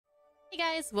Hey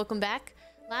guys, welcome back.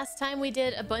 Last time we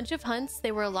did a bunch of hunts.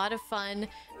 They were a lot of fun.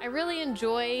 I really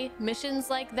enjoy missions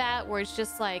like that where it's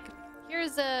just like,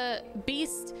 here's a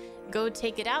beast, go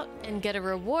take it out and get a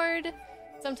reward.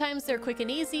 Sometimes they're quick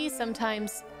and easy,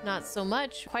 sometimes not so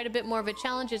much. Quite a bit more of a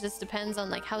challenge. It just depends on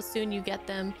like how soon you get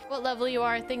them, what level you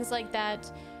are, things like that.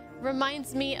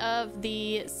 Reminds me of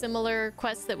the similar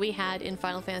quests that we had in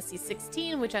Final Fantasy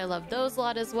XVI, which I love those a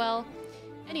lot as well.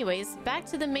 Anyways, back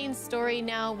to the main story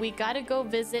now. We gotta go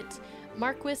visit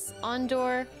Marquis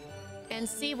Ondor and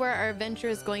see where our adventure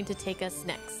is going to take us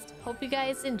next. Hope you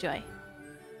guys enjoy.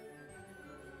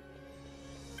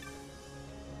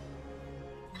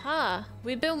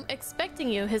 We've been expecting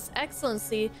you. His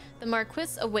Excellency, the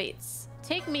Marquis awaits.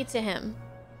 Take me to him.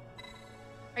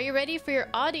 Are you ready for your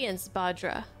audience,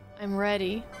 Badra? I'm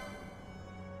ready.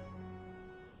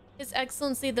 His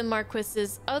Excellency the Marquis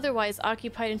is otherwise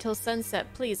occupied until sunset.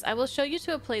 Please, I will show you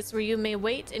to a place where you may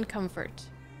wait in comfort.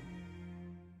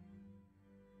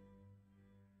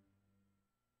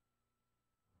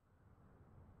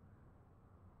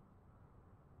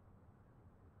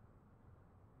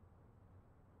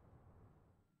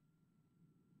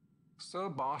 Sir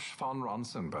Bosch von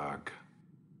Ronsenberg.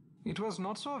 It was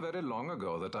not so very long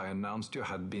ago that I announced you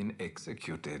had been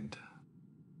executed.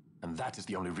 And that is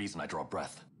the only reason I draw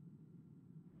breath.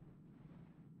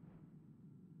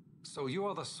 So you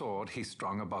are the sword he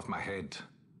strung above my head.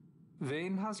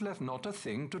 Vane has left not a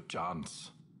thing to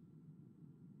chance.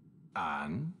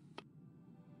 And?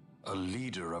 A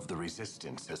leader of the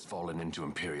resistance has fallen into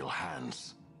Imperial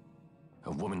hands.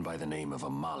 A woman by the name of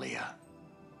Amalia.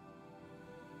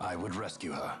 I would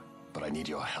rescue her, but I need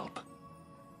your help.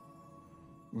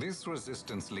 This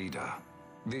resistance leader,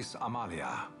 this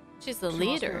Amalia. She's the She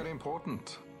leader. must be very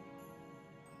important.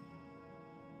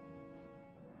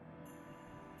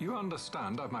 You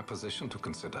understand I've my position to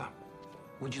consider.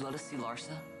 Would you let us see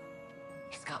Larsa?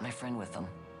 He's got my friend with him.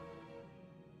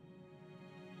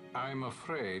 I'm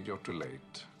afraid you're too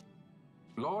late.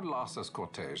 Lord Larsa's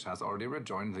cortege has already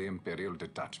rejoined the Imperial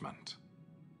detachment.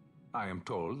 I am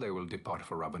told they will depart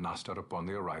for Rabanastre upon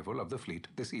the arrival of the fleet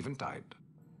this eventide.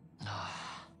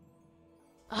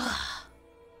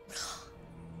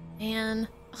 Man,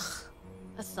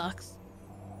 that sucks.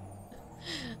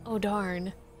 Oh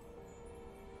darn.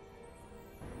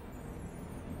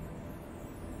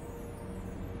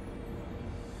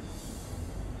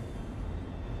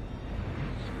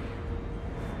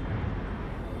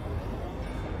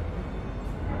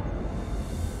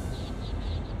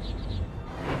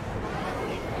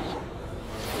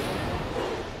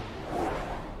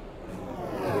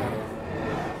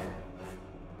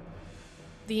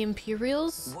 The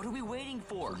Imperials? What are we waiting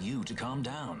for? You to calm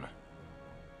down.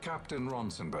 Captain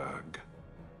Ronsenberg,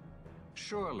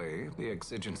 surely the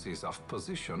exigencies of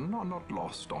position are not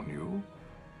lost on you.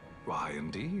 Why,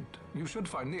 indeed, you should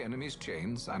find the enemy's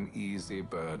chains an easy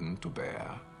burden to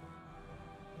bear.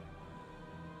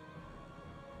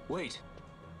 Wait.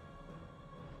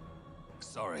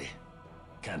 Sorry,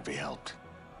 can't be helped.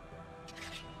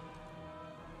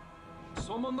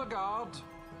 Summon the guard.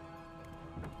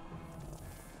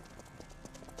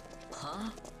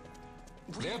 Huh?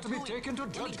 They are to be taken to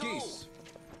Judge Geese.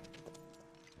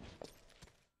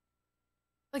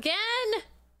 Again?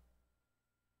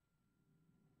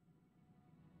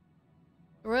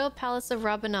 Royal Palace of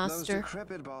Those Rabanastre.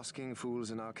 decrepit basking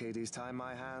fools in Arcades tie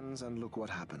my hands, and look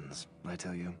what happens. I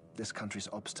tell you, this country's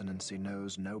obstinacy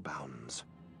knows no bounds.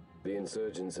 The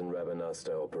insurgents in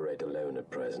Rabanastre operate alone at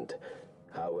present.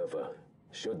 However,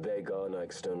 should they garner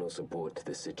external support,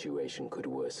 the situation could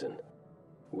worsen.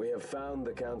 We have found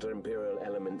the counter-imperial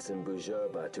elements in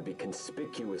Bujerba to be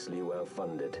conspicuously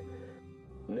well-funded.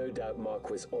 No doubt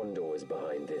Marquis Ondor is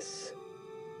behind this.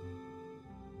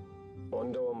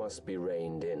 Ondor must be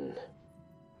reined in.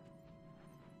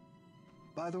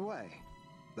 By the way,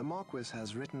 the Marquis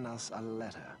has written us a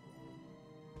letter.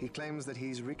 He claims that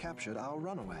he's recaptured our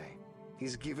runaway.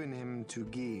 He's given him to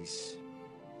Geese.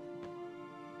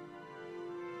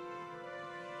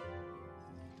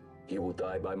 He will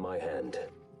die by my hand.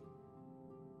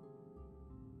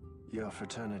 Your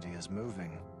fraternity is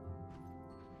moving.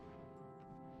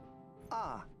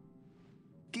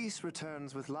 Geese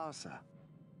returns with Larsa.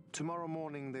 Tomorrow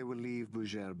morning they will leave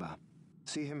Bujerba.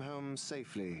 See him home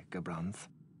safely, Gabranth.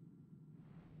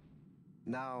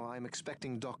 Now I'm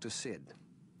expecting Dr. Sid.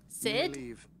 Sid?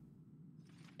 Leave.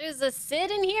 There's a Sid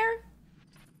in here?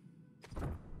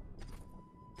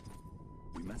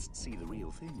 We must see the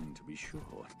real thing to be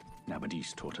sure.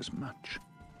 Nabadis taught us much.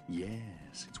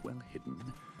 Yes, it's well hidden.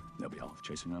 They'll be off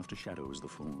chasing after shadows, the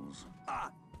fools. Ah,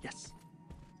 yes.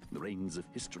 The reins of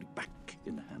history back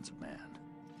in the hands of man.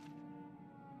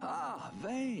 Ah,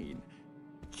 Vane.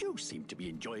 You seem to be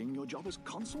enjoying your job as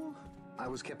consul? I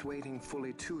was kept waiting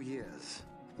fully 2 years.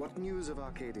 What news of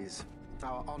Arcades?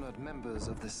 Our honored members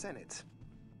of the Senate?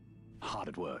 Hard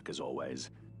at work, as always,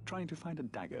 trying to find a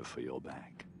dagger for your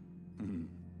back.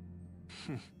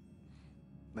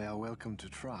 They are welcome to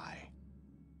try.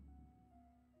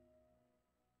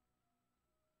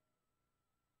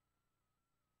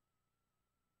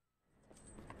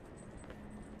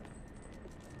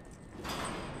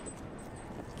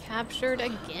 Captured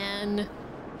again.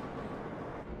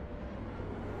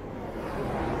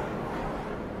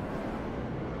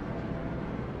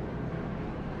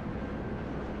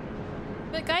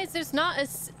 But guys, there's not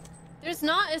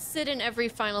a Cid in every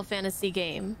Final Fantasy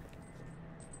game.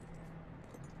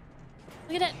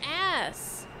 Look at that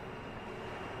ass.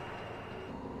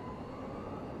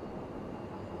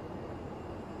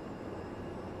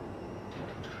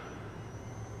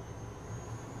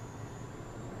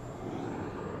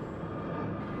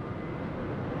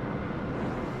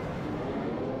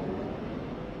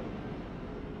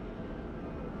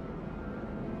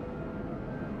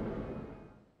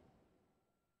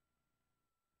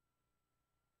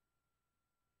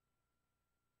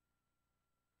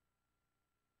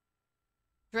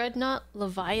 Dreadnought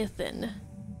Leviathan.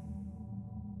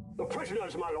 The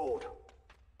prisoners, my lord.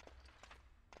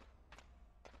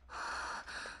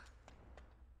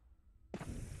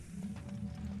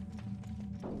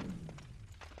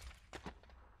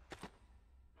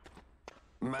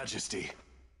 Majesty.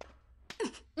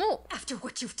 No. After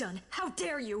what you've done, how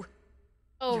dare you?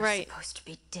 Oh, You're right. supposed to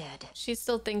be dead. She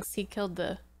still thinks he killed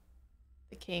the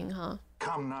king, huh?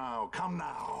 Come now, come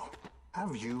now.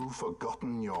 Have you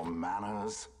forgotten your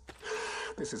manners?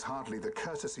 This is hardly the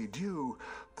courtesy due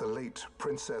the late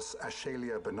Princess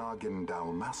Ashalia Benargin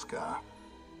Dalmasca.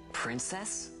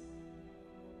 Princess?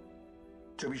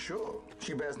 To be sure,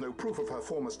 she bears no proof of her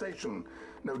former station,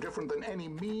 no different than any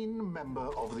mean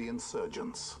member of the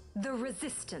insurgents. The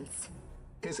Resistance.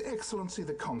 His Excellency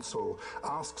the Consul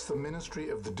asks the ministry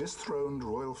of the dethroned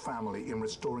royal family in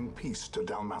restoring peace to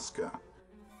Dalmasca.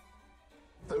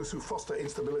 Those who foster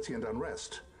instability and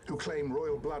unrest, who claim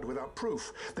royal blood without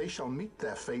proof, they shall meet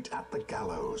their fate at the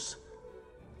gallows.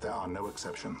 There are no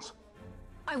exceptions.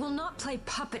 I will not play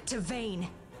puppet to Vane.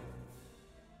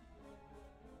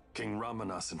 King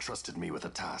Ramanas entrusted me with a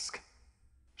task.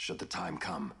 Should the time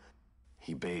come,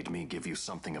 he bade me give you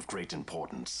something of great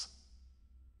importance.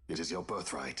 It is your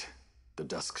birthright, the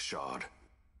Dusk Shard.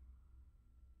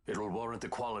 It will warrant the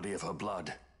quality of her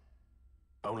blood.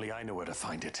 Only I know where to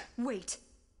find it. Wait.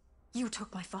 You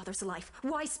took my father's life.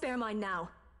 Why spare mine now?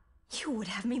 You would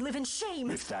have me live in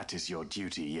shame. If that is your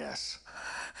duty, yes.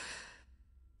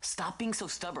 Stop being so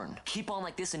stubborn. Keep on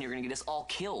like this and you're gonna get us all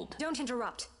killed. Don't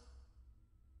interrupt.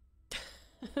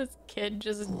 This kid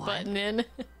just butting in.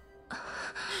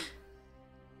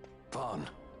 Vaughn,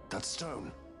 that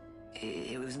stone.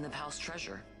 It was in the palace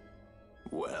treasure.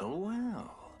 Well,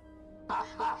 well.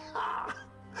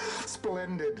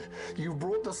 Splendid. You've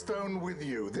brought the stone with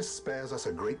you. This spares us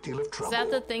a great deal of Is trouble.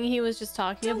 that the thing he was just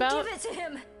talking Don't about? give it to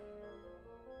him!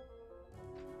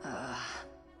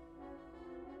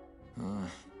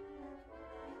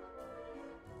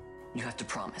 You have to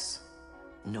promise.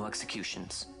 No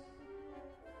executions.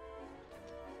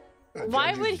 A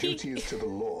Why judge's would he- duty is to the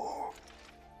law.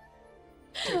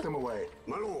 Take them away.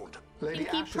 My lord. Lady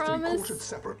Pinky Ash is to be promise? quartered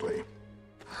separately.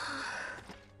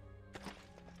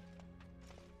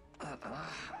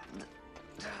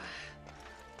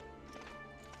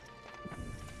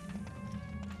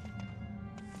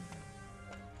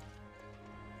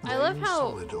 I love Vane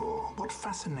how Solidor, what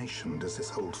fascination does this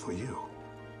hold for you?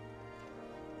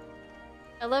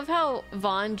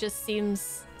 Vaughn just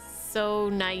seems so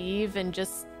naive and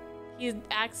just he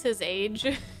acts his age.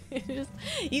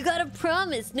 You gotta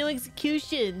promise, no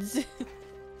executions.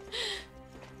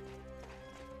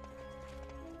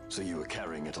 So you were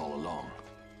carrying it all along.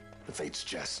 The Fate's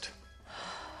jest.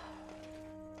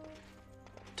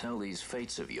 Tell these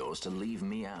fates of yours to leave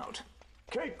me out.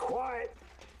 Keep quiet!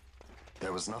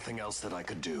 There was nothing else that I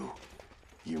could do.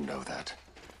 You know that.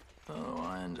 Oh,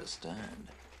 I understand.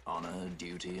 Honor,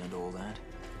 duty, and all that.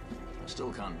 I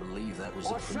still can't believe that was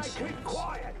a princess. keep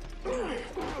quiet!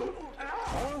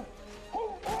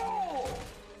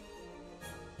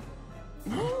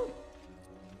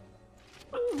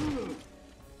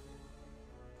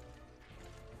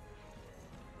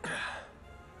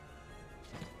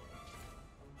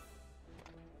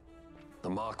 The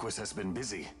Marquis has been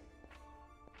busy.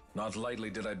 Not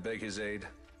lightly did I beg his aid.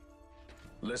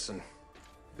 Listen,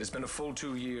 it's been a full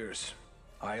 2 years.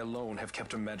 I alone have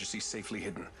kept Her Majesty safely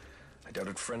hidden. I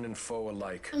doubted friend and foe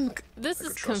alike. This I is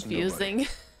could trust confusing.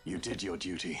 nobody. You did your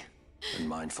duty, and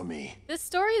mine for me. This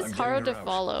story is I'm hard to getting her out.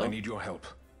 follow. I need your help.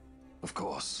 Of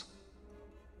course.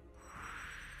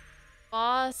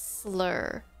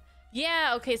 Vossler.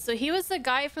 Yeah, okay, so he was the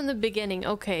guy from the beginning.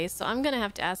 Okay, so I'm gonna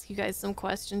have to ask you guys some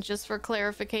questions just for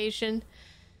clarification.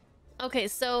 Okay,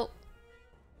 so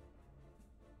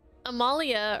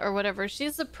Amalia, or whatever,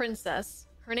 she's a princess.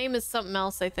 Her name is something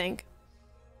else, I think.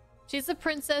 She's a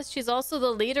princess. She's also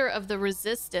the leader of the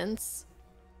resistance.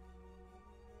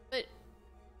 But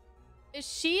is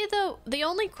she the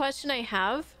only question I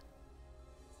have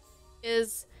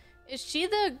is she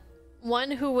the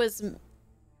one who was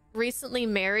recently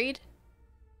married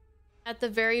at the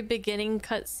very beginning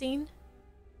cutscene?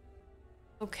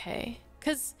 Okay,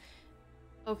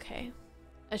 okay,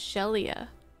 Ashelia.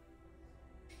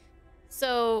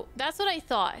 So that's what I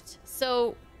thought.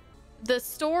 So the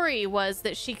story was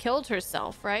that she killed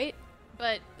herself, right?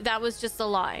 But that was just a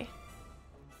lie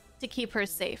to keep her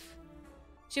safe.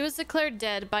 She was declared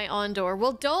dead by Ondor.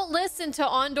 Well, don't listen to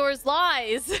Ondor's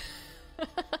lies.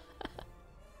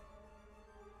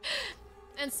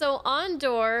 And so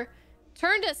Ondor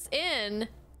turned us in,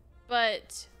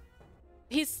 but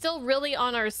he's still really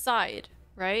on our side,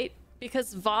 right?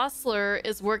 Because Vossler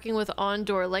is working with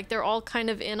Ondor. Like, they're all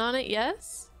kind of in on it,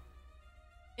 yes?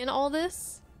 In all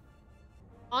this?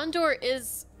 Ondor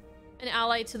is an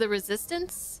ally to the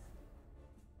resistance?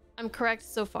 I'm correct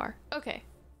so far. Okay.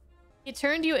 He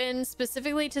turned you in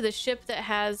specifically to the ship that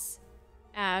has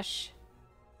Ash.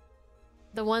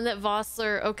 The one that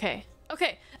Vossler... Okay.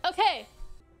 Okay. Okay!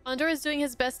 Ondor is doing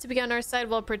his best to be on our side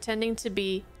while pretending to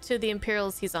be to the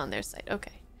Imperials he's on their side.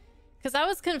 Okay. Because I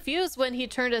was confused when he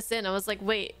turned us in. I was like,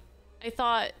 wait, I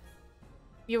thought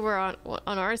you were on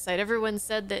our side. Everyone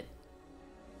said that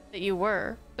you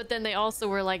were. But then they also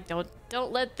were like,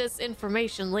 don't let this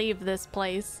information leave this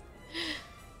place.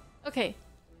 Okay.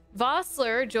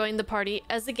 Vossler joined the party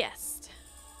as a guest.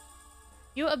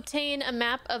 You obtain a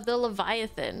map of the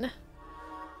Leviathan.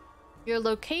 Your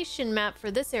location map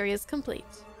for this area is complete.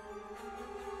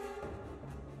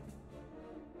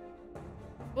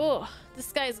 Oh,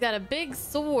 this guy's got a big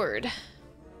sword.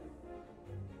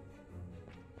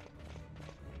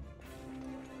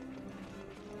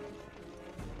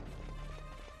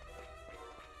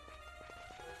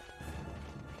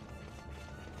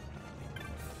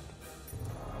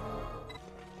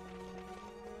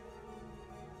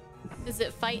 Is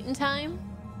it fighting time?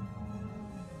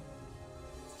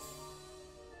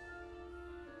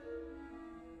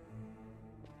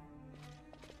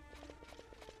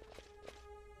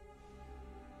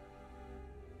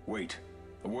 Wait.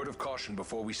 A word of caution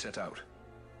before we set out.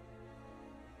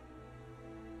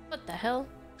 What the hell?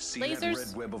 See Lasers? that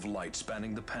red web of light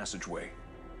spanning the passageway?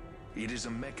 It is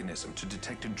a mechanism to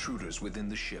detect intruders within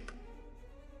the ship.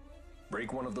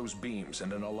 Break one of those beams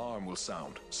and an alarm will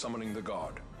sound, summoning the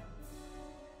guard.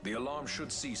 The alarm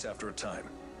should cease after a time,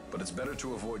 but it's better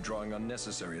to avoid drawing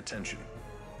unnecessary attention.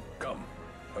 Come,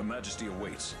 Her Majesty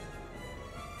awaits.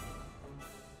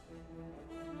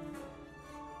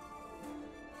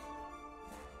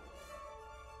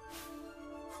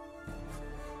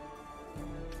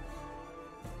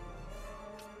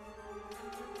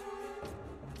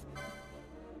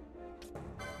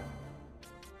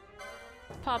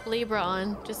 Pop Libra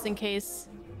on, just in case.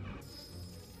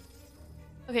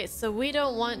 Okay, so we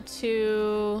don't want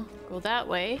to go that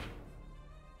way.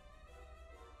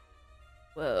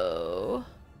 Whoa.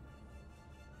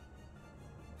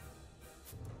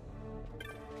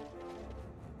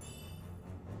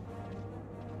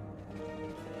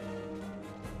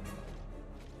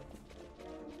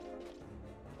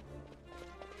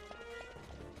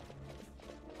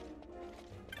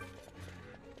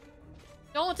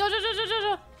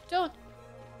 Don't.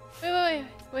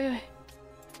 Wait.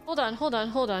 Hold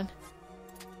on.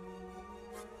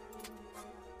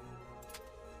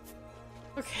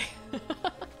 Okay.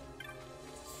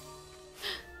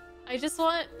 I just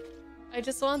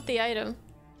want the item.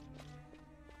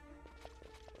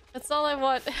 That's all I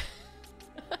want.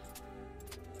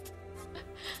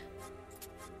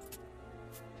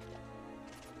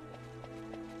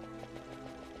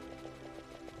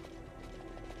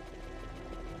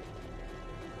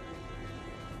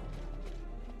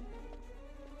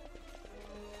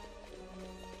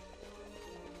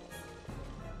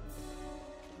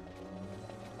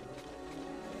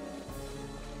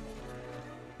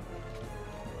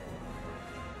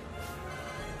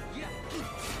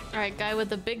 Alright, guy with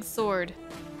the big sword.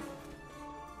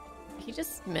 Did he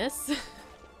just miss?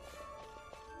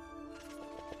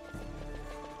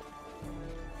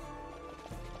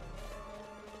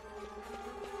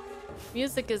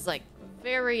 Music is like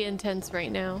very intense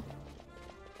right now.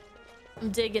 I'm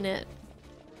digging it.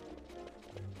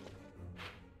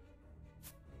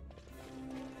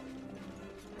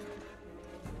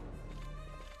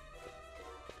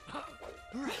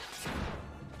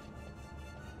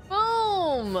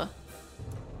 Boom!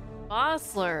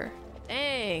 Bossler.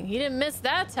 Dang, he didn't miss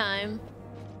that time.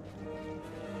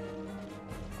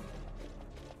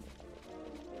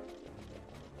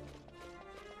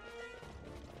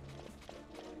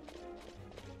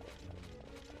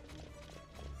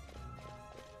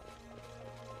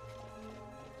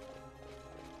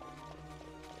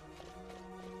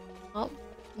 Oh,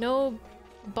 no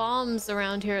bombs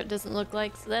around here, it doesn't look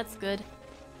like, so that's good.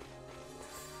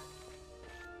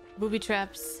 Booby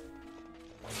traps.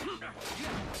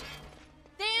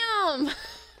 Damn!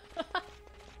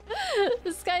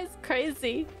 This guy's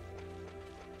crazy.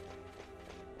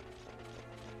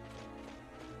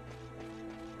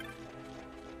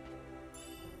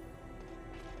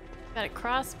 Got a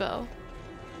crossbow.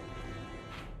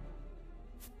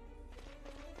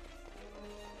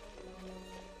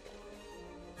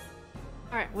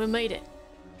 Alright, we made it.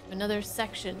 Another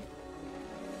section.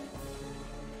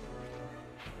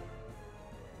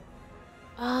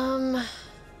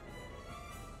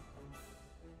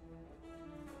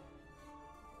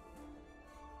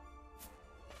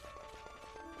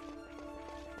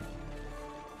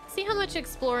 See how much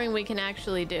exploring we can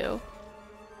actually do.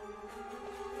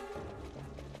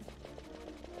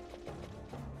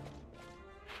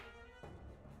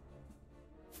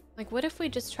 Like, what if we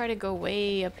just try to go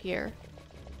way up here?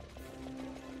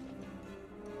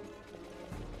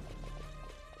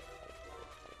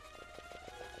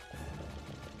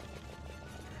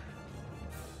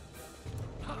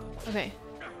 Okay,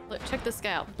 look, check this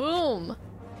guy out. Boom!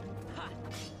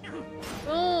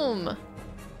 Boom!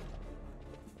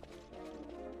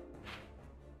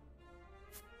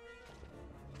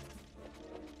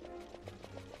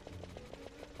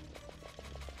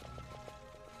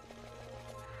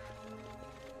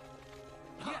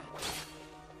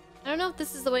 I don't know if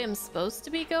this is the way I'm supposed to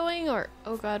be going, or...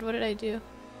 Oh god, what did I do?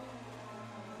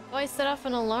 Oh, I set off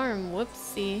an alarm.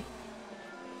 Whoopsie.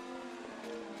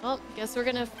 Well, guess we're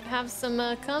gonna have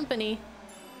some company.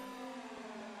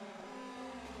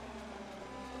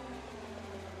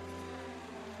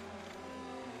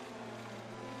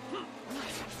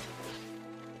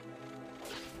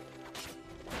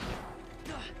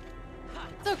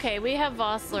 It's okay, we have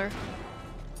Vossler.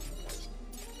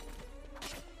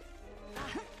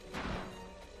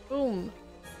 Boom.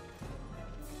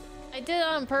 I did it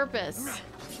on purpose.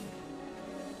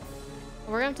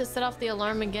 We're gonna have to set off the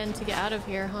alarm again to get out of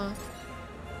here, huh?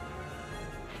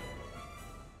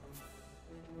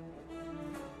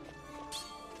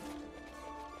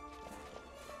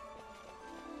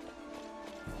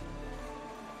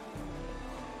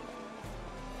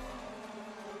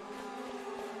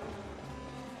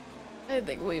 I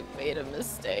think we've made a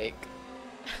mistake.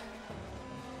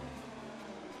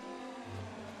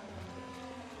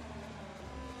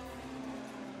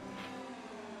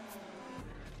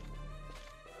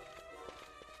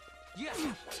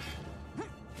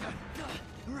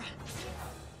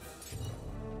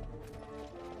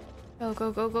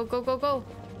 Go, go, go, go, go, go, go.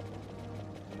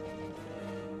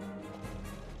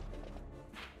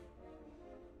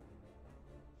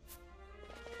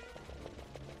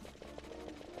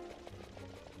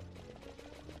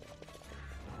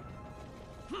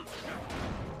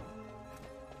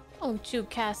 Don't you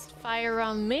cast fire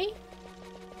on me?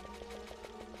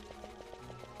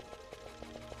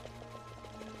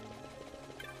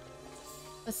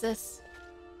 What's this?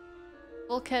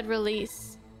 Bulkhead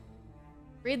release.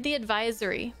 Read the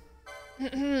advisory.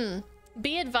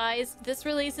 Be advised, this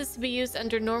release is to be used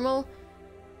under normal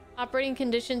operating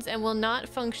conditions and will not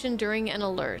function during an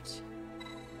alert.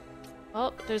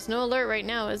 Well, there's no alert right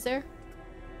now, is there?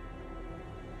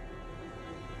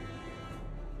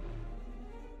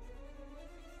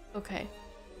 Okay.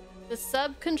 The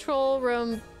sub-control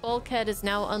room bulkhead is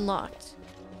now unlocked.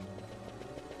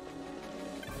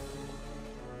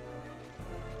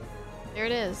 There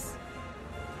it is.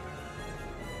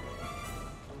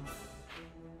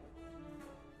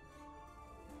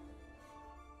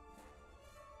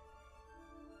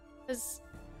 Because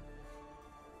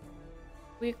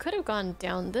we could have gone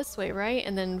down this way, right?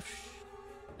 And then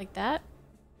like that.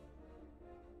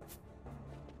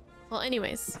 Well,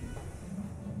 anyways.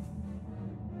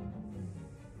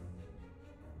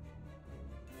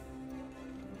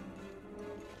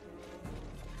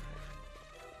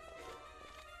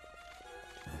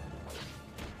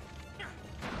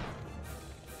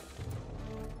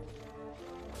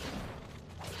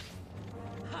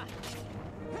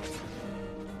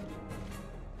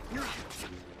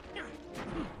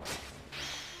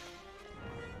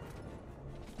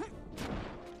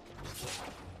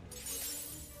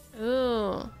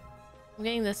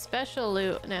 getting the special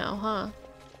loot now, huh?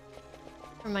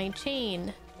 For my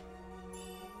chain.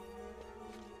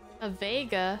 A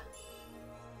Vega?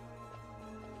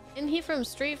 Isn't he from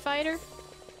Street Fighter?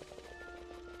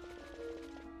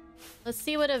 Let's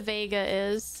see what a Vega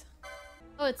is.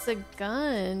 Oh, it's a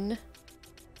gun.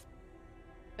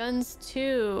 Guns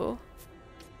 2.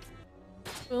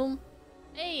 Boom.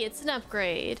 Hey, it's an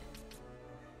upgrade.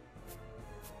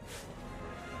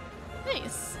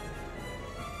 Nice.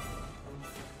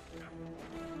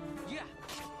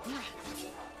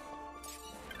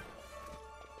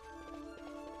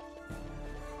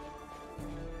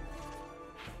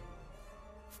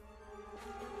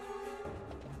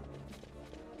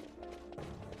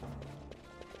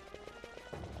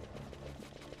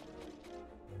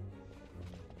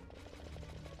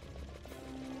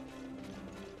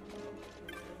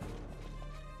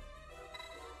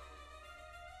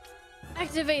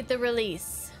 Activate the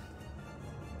release.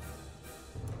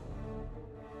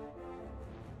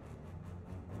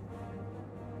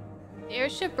 The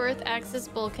airship berth access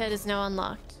bulkhead is now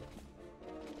unlocked.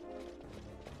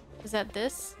 Is that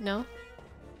this? No.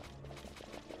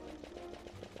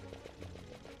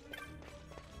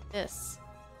 This.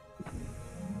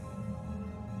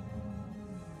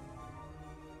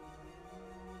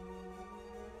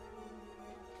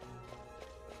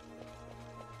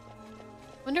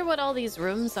 Wonder what all these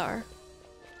rooms are.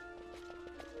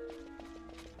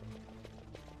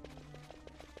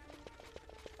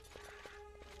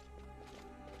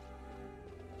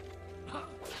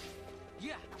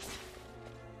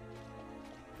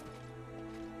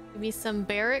 Maybe some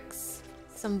barracks,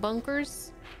 some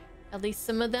bunkers. At least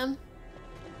some of them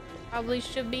probably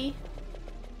should be.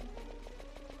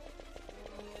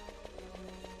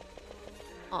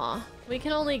 Aw, we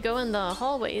can only go in the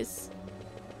hallways.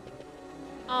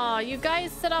 Aw, you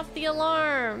guys set off the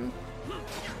alarm.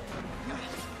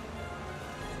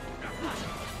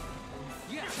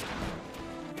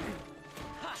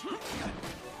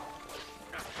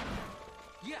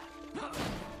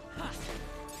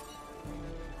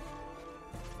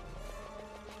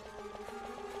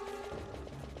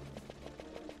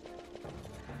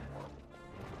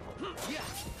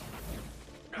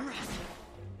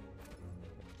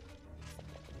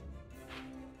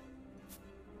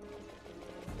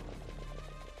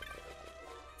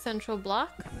 Central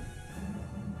block.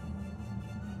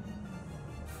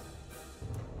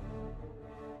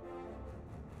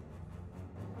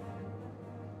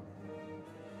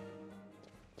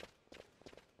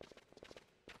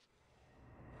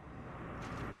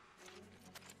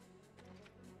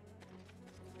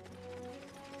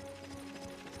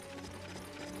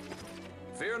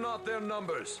 Fear not their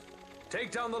numbers.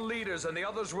 Take down the leaders and the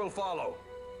others will follow.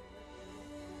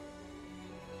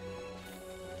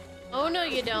 Oh no,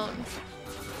 you don't.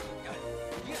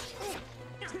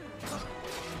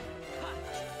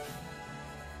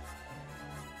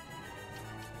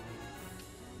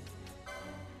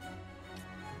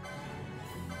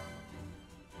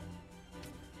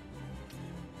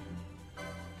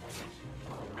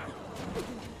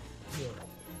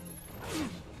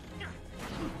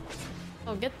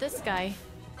 Oh, get this guy.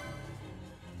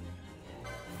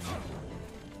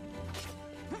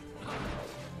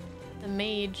 The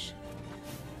mage.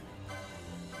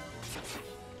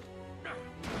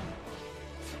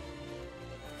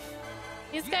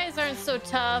 These guys aren't so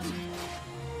tough.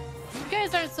 You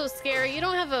guys aren't so scary. You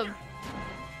don't have a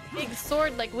big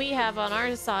sword like we have on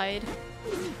our side.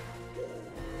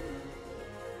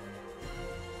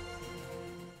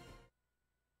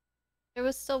 There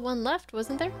was still one left,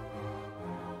 wasn't there?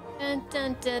 Dun,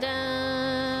 dun, dun,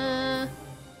 dun.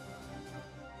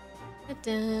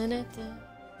 Dun, dun, dun,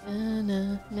 dun,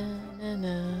 dun, dun, dun,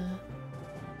 dun.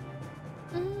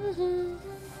 Mm-hmm.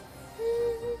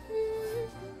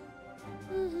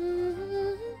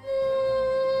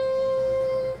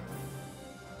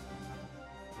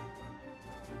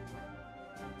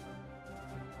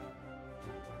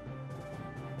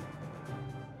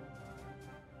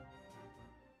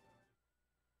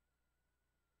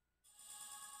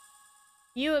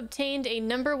 You obtained a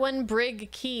 #1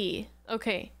 brig key.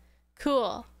 Okay,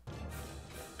 cool.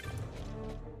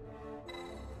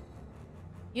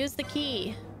 Use the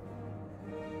key.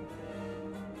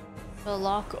 The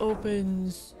lock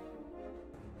opens.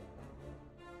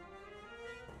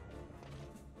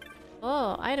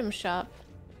 Oh, item shop.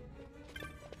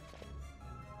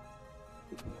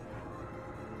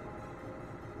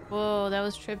 Whoa, that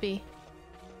was trippy.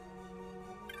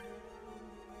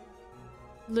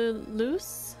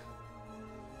 Loose?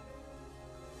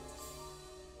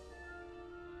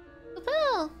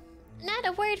 Well, not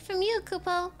a word from you you,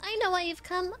 Kupo. I know why you've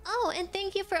come. Oh, and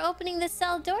thank you for opening the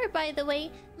cell door, by the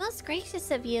way. Most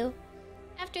gracious of you.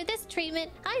 After this treatment,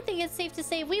 I think it's safe to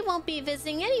say we won't be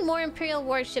visiting any more Imperial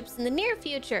warships in the near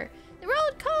future. The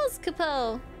road calls,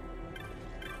 Kupo.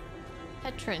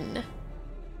 Petron.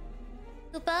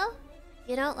 Kupo?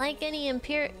 You don't like any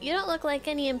You don't look like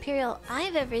any Imperial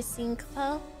I've ever seen,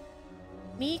 Kupo.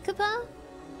 Me, Kupo?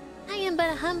 I am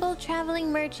but a humble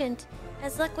traveling merchant.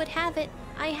 As luck would have it,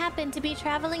 I happen to be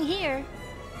traveling here.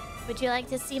 Would you like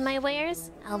to see my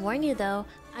wares? I'll warn you though,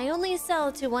 I only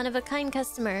sell to one-of-a-kind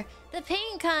customer. The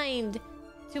paying kind!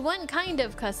 To one kind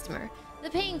of customer. The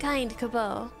paying kind,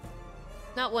 Kupo.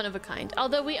 Not one of a kind,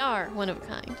 although we are one of a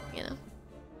kind, you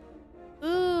know.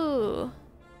 Ooh.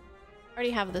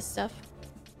 Already have this stuff.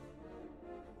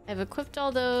 I've equipped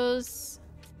all those.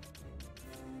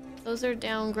 Those are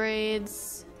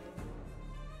downgrades.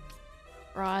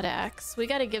 Broad axe. We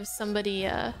gotta give somebody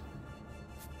a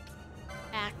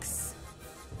axe.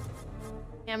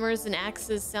 Hammers and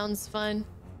axes sounds fun.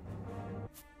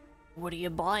 What are you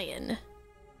buying?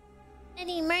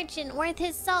 Any merchant worth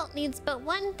his salt needs but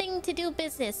one thing to do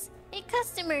business. A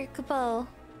customer, Kupo.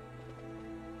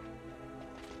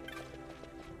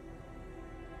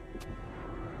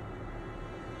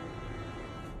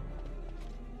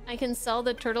 I can sell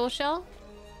the turtle shell?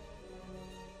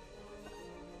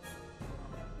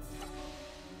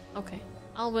 Okay,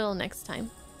 I will next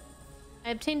time.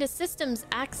 I obtained a systems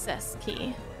access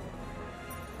key.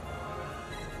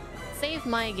 Save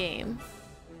my game.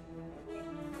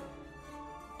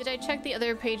 Did I check the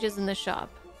other pages in the shop?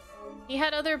 He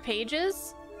had other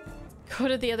pages? Go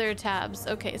to the other tabs.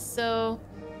 Okay, so...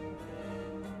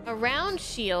 a round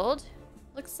shield.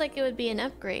 Looks like it would be an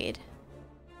upgrade.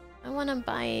 I want to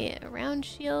buy a round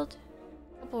shield.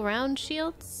 A couple round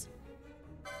shields.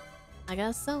 I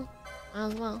guess so. Might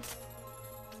as well.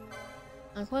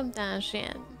 Equip that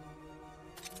shit.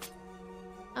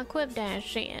 Equip that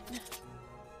shit.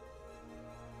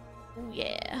 Oh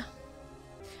yeah.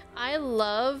 I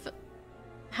love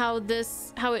how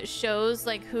it shows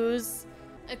like who's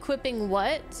equipping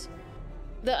what.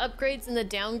 The upgrades and the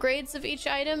downgrades of each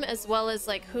item, as well as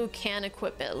like who can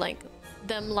equip it. Like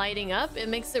them lighting up. It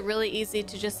makes it really easy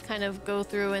to just kind of go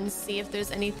through and see if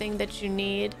there's anything that you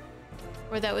need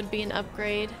or that would be an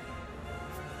upgrade.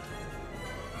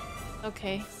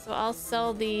 Okay, so I'll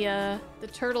sell the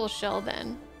turtle shell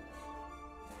then.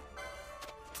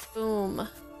 Boom.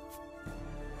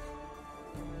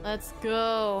 Let's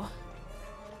go.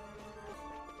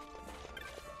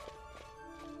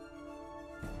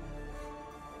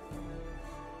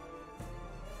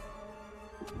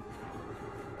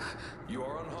 You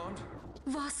are unharmed?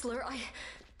 Vossler,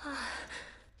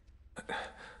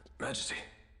 Majesty.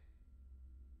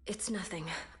 It's nothing.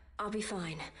 I'll be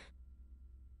fine.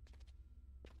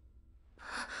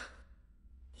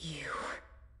 You...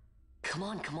 Come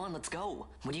on, let's go.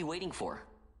 What are you waiting for?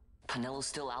 Penello's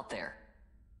still out there.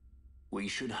 We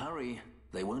should hurry.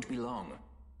 They won't be long.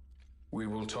 We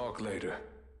will talk later.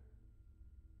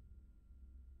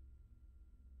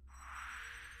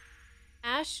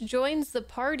 Ash joins the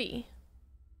party.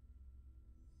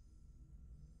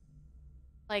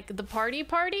 Like the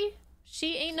party?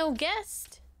 She ain't no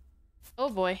guest. Oh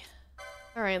boy.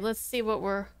 All right, let's see what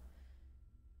we're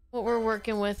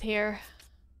working with here.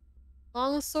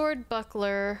 Longsword,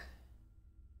 buckler,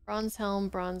 bronze helm,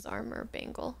 bronze armor,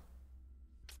 bangle.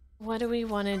 What do we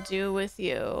want to do with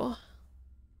you?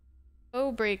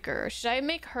 Bowbreaker. Should I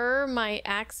make her my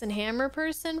axe and hammer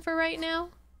person for right now?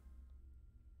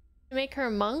 Make her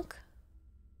a monk?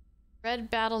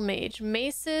 Red battle mage.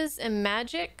 Maces and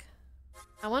magic?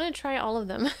 I want to try all of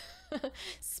them.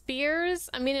 Spears?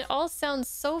 I mean, it all sounds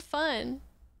so fun.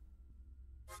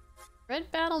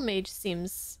 Red battle mage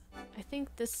seems... I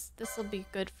think this will be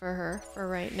good for her for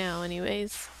right now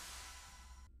anyways.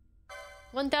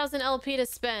 1000 LP to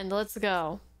spend. Let's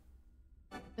go.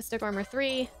 Mystic armor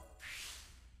 3.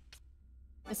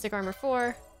 Mystic armor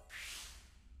 4.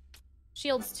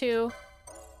 Shields 2.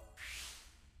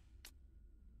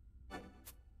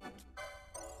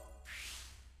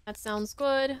 That sounds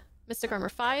good. Mystic armor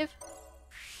 5.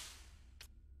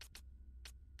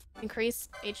 Increase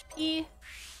HP.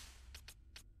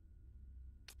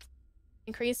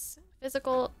 Increase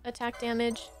physical attack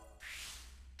damage.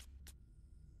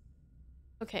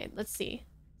 Okay, let's see.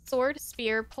 Sword,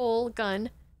 spear, pole, gun,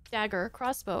 dagger,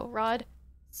 crossbow, rod,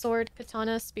 sword,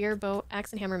 katana, spear, bow,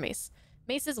 axe, and hammer, mace.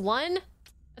 Mace is 1?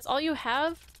 That's all you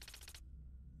have?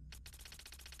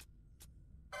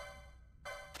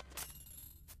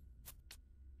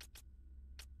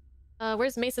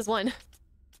 Where's Mace's 1?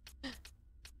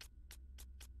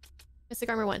 Mystic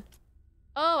armor 1.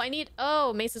 Oh, I need...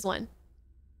 Oh, Mace is 1.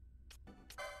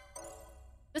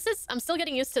 This is... I'm still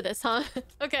getting used to this, huh?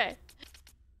 Okay.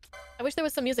 I wish there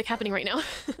was some music happening right now.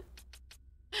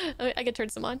 I could turn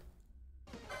some on.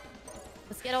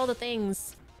 Let's get all the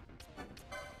things.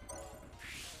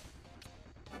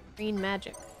 Green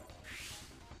magic.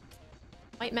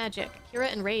 White magic. Cura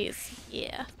and raise.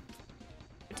 Yeah.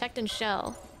 Protect and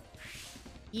shell.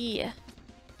 Yeah.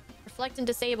 Reflect and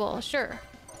disable. Sure.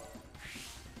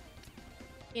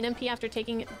 Gain MP after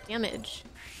taking damage.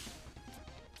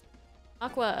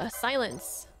 Aqua.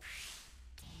 Silence.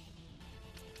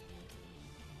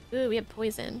 Ooh, we have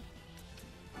poison.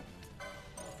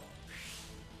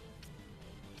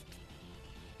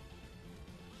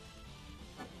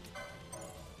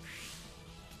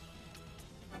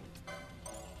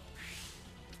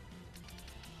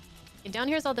 Okay, down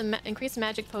here is all the increased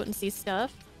magic potency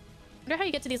stuff. I wonder how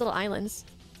you get to these little islands.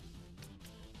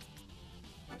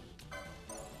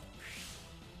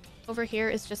 Over here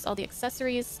is just all the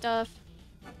accessories stuff.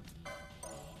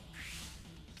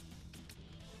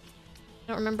 I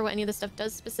don't remember what any of this stuff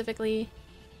does specifically.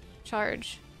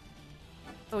 Charge.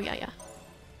 Oh, yeah.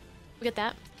 We'll get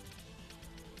that.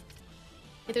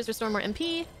 Okay, there's restore more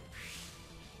MP.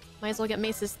 Might as well get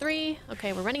Maces 3.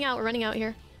 Okay, we're running out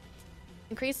here.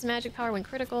 Increase magic power when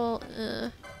critical.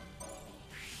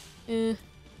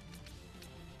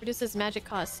 Reduces magic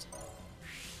cost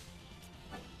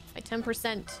by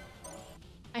 10%.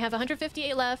 I have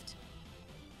 158 left.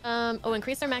 Oh,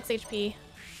 increase our max HP.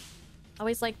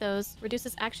 Always like those.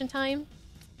 Reduces action time.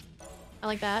 I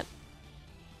like that.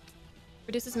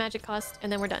 Reduces magic cost,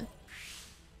 and then we're done.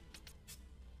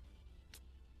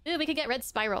 Ooh, we could get red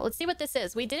spiral. Let's see what this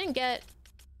is. We didn't get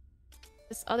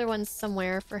this other one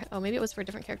somewhere for... Oh, maybe it was for a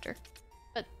different character.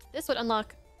 But this would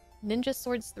unlock Ninja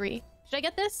Swords 3. Should I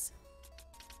get this?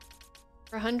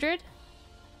 For 100?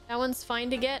 That one's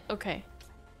fine to get? Okay.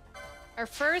 Our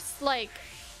first, like,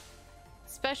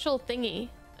 special thingy.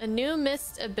 A new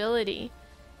mist ability.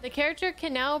 The character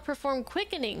can now perform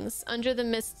quickenings under the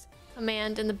mist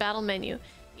command in the battle menu.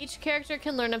 Each character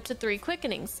can learn up to 3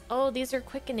 quickenings. Oh, these are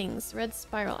quickenings. Red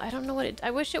spiral. I don't know what it... I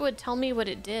wish it would tell me what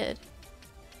it did.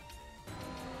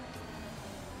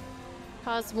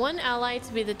 Cause one ally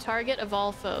to be the target of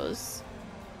all foes.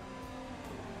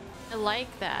 I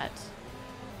like that.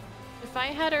 If I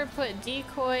had her put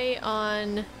decoy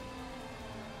on...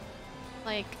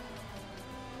 like...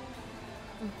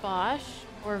 Bosch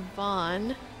or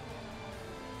Vaughn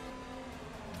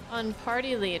on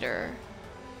party leader,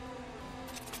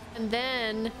 and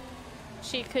then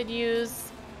she could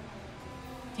use...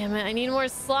 Damn it, I need more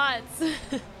slots.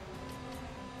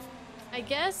 I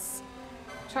guess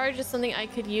charge is something I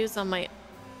could use on my...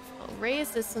 Oh,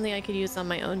 raise is something I could use on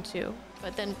my own too,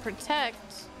 but then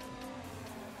protect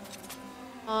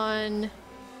on...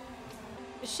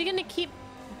 Is she gonna keep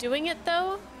doing it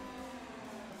though?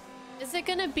 Is it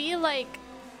gonna be like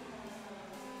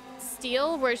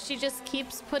Steel, where she just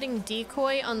keeps putting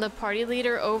decoy on the party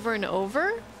leader over and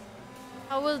over?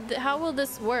 How will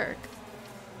this work?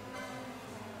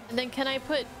 And then can I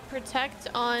put protect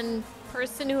on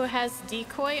person who has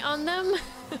decoy on them?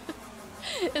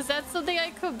 Is that something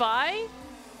I could buy?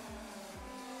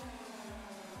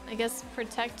 I guess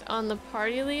protect on the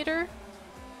party leader?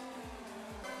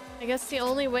 I guess the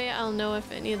only way I'll know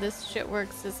if any of this shit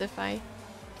works is if I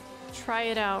try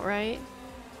it out, right?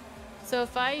 So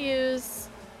if I use...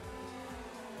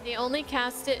 They only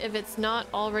cast it if it's not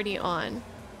already on.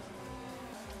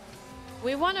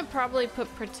 We want to probably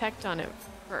put protect on it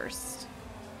first.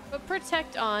 Put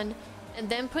protect on, and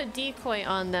then put decoy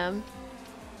on them,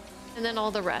 and then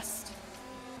all the rest.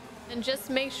 And just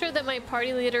make sure that my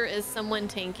party leader is someone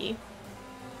tanky.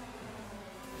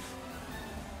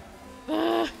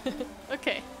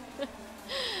 Okay.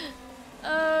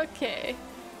 Okay.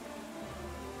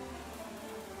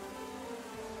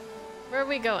 Where are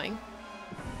we going?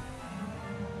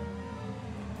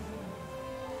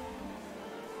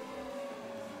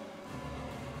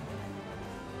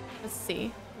 Let's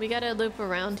see. We gotta loop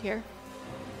around here.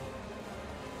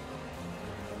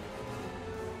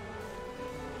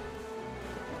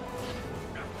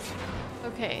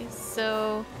 Okay,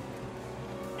 so...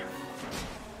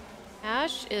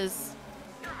 Ash is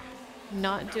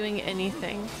not doing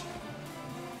anything.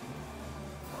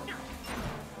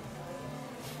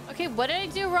 Okay, what did I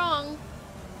do wrong?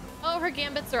 Oh, her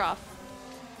gambits are off.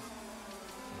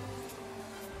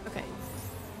 Okay.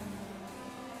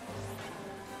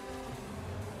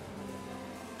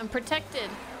 I'm protected.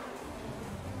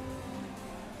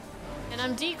 And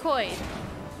I'm decoyed.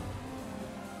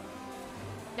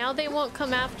 Now they won't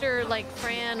come after, like,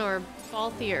 Fran or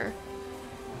Balthier.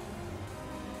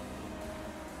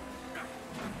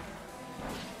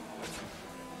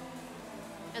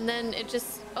 And then it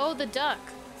just, oh, the duck.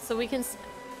 So we can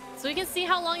see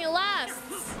how long it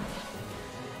lasts.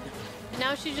 And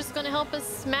now she's just gonna help us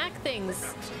smack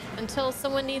things until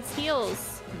someone needs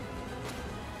heals.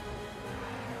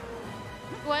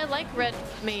 Oh, I like red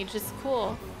mage, it's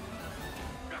cool.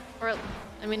 Or,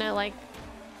 I mean, I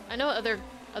know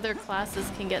other classes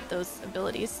can get those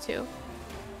abilities too.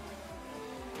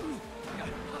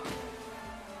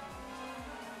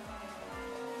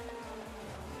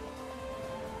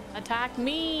 Attack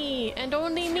me and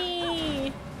only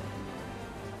me.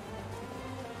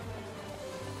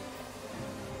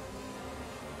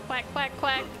 Quack, quack,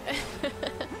 quack.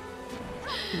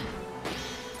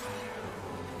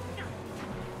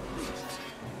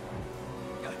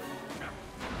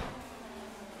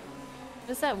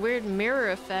 What's that weird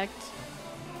mirror effect?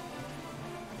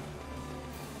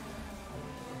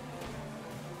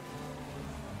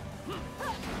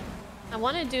 I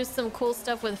want to do some cool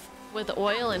stuff with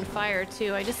oil and fire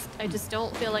too. I just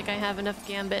don't feel like I have enough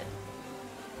gambit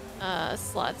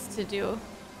slots to do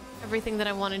everything that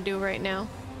I want to do right now.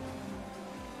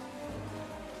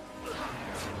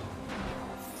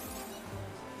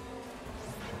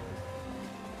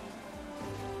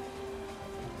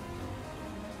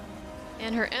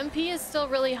 And her MP is still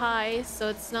really high, so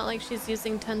it's not like she's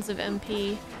using tons of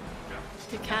MP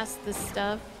to cast this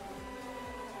stuff.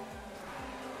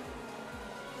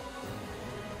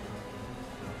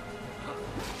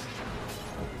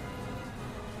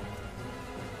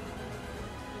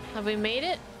 Have we made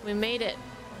it? We made it.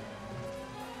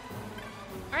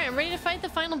 Alright, I'm ready to fight the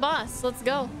final boss. Let's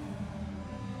go.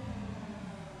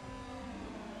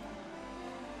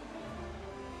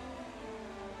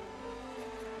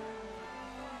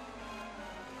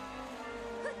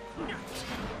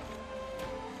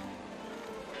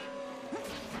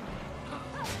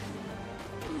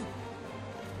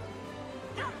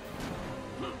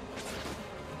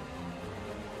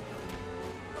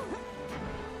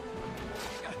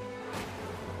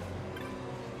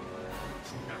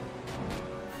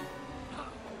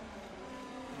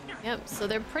 Yep, so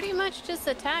they're pretty much just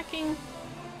attacking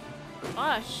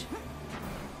Bosch.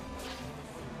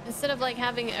 Instead of like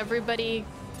having everybody's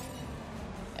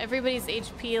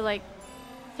HP like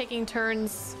taking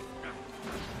turns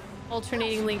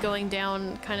alternatingly going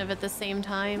down kind of at the same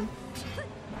time.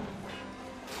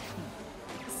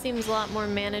 It seems a lot more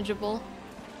manageable.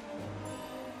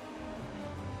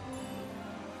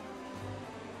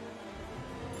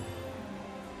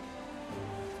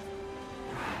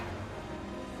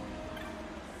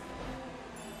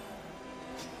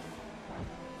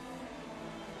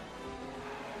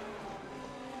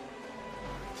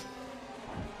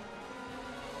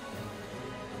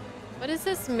 What is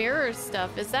this mirror stuff?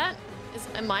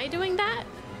 Am I doing that?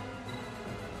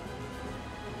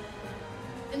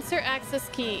 Insert access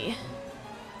key.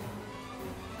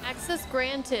 Access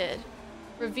granted.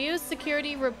 Review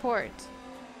security report.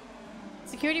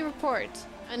 Security report.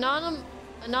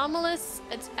 Anomalous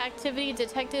activity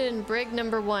detected in brig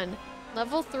number 1.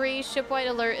 Level 3 shipwide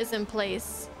alert is in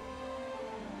place.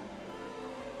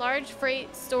 Large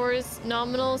freight stores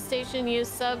nominal. Station use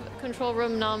sub control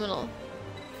room nominal.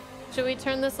 Should we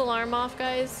turn this alarm off,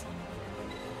 guys?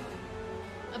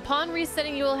 Upon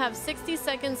resetting, you will have 60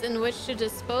 seconds in which to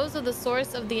dispose of the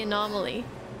source of the anomaly.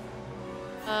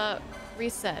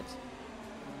 Reset.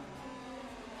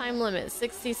 Time limit,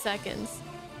 60 seconds.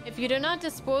 If you do not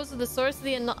dispose of the source of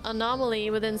the anomaly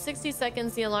within 60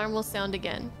 seconds, the alarm will sound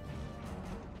again.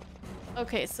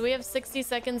 Okay, so we have 60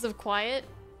 seconds of quiet.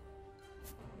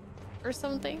 Or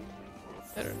something?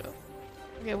 I don't know.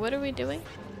 Okay, what are we doing?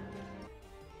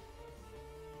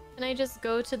 Can I just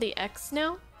go to the X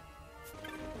now?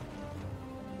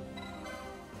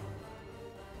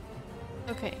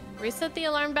 Okay, reset the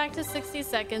alarm back to 60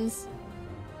 seconds.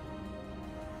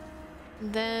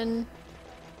 Then...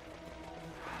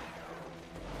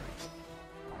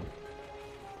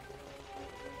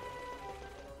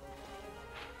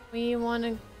 we want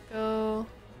to go...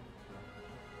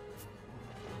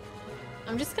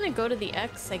 I'm just gonna go to the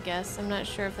X, I guess. I'm not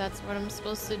sure if that's what I'm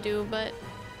supposed to do, but...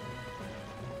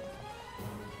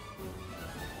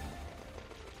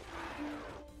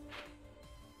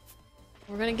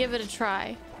 we're gonna give it a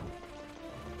try.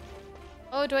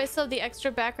 Oh, do I still have the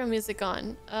extra background music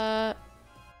on?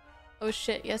 Oh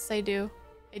shit, yes I do.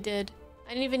 I did.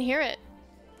 I didn't even hear it.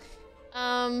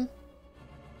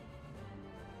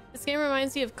 This game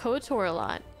reminds me of KOTOR a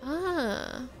lot.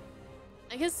 Ah.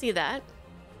 I can see that.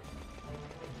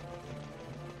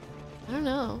 I don't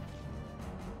know.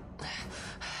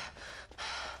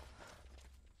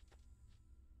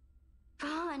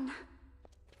 Ron.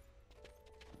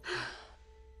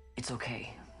 It's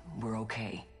okay. we're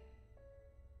okay.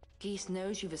 Geese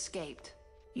knows you've escaped.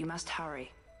 You must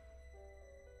hurry.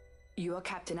 You are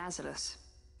Captain Azalus.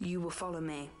 You will follow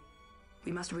me.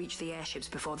 We must reach the airships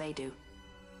before they do.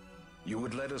 You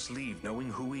would let us leave knowing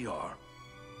who we are?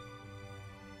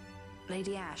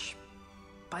 Lady Ash,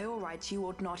 by all rights you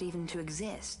ought not even to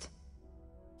exist.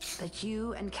 That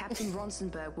you and Captain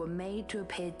Ronsenberg were made to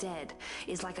appear dead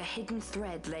is like a hidden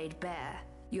thread laid bare.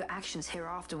 Your actions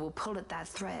hereafter will pull at that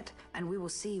thread, and we will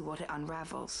see what it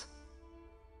unravels.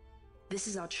 This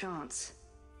is our chance.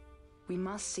 We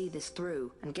must see this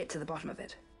through and get to the bottom of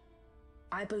it.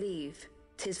 I believe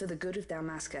 'tis for the good of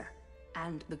Dalmasca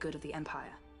and the good of the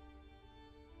Empire.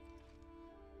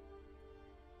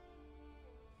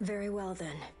 Very well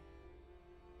then.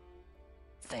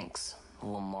 Thanks,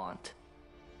 Lamont.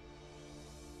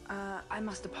 I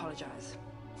must apologize.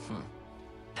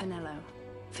 Penelo,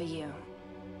 for you.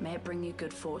 May it bring you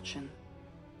good fortune.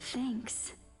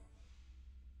 Thanks.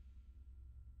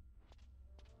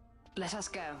 Let us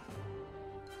go.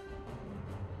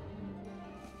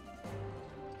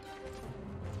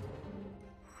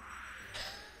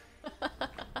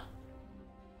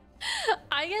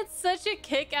 I get such a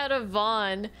kick out of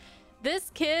Vaughn. This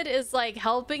kid is like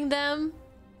helping them,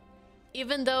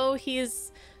 even though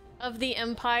he's of the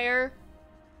Empire,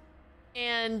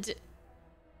 and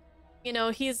you know,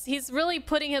 he's really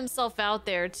putting himself out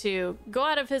there to go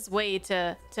out of his way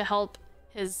to help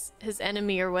his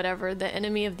enemy or whatever, the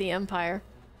enemy of the Empire.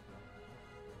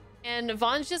 And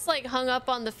Vaughn's just like hung up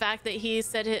on the fact that he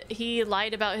said he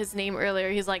lied about his name earlier.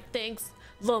 He's like, thanks,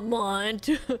 Lamont.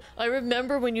 I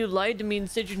remember when you lied to me and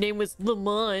said your name was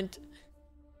Lamont.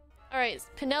 Alright,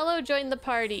 Penelo joined the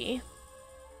party.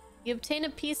 You obtain a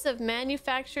piece of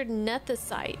manufactured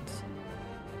nethicite.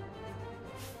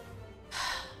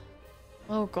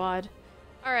 Oh god.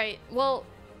 Alright, well,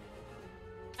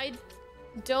 I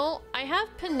have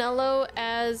Penelo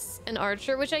as an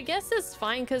archer, which I guess is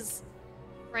fine because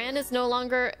Fran is no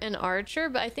longer an archer,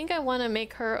 but I think I want to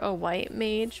make her a white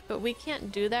mage, but we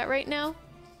can't do that right now.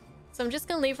 So I'm just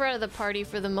gonna leave her out of the party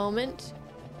for the moment,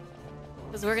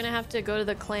 because we're gonna have to go to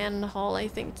the clan hall, I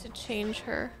think, to change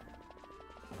her.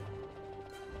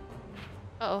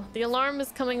 Uh-oh, the alarm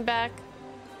is coming back.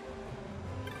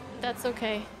 That's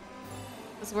okay,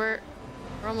 because we're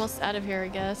almost out of here, I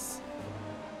guess.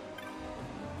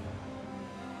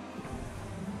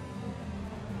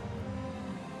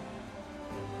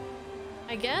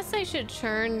 I guess I should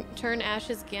turn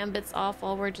Ash's gambits off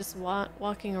while we're just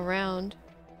walking around,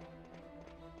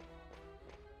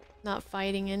 not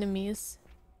fighting enemies.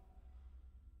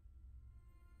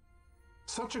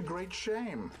 Such a great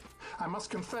shame. I must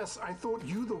confess, I thought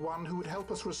you the one who would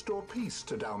help us restore peace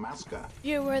to Dalmasca.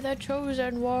 You were the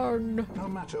chosen one. No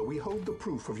matter, we hold the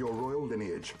proof of your royal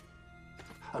lineage.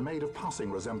 A maid of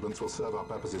passing resemblance will serve our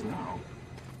purposes now.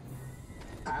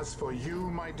 As for you,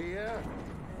 my dear,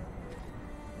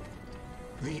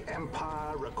 the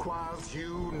Empire requires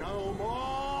you no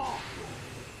more!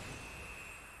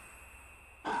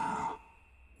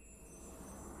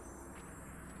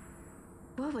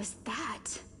 What was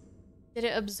that? Did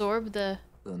it absorb the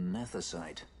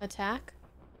nethicite attack?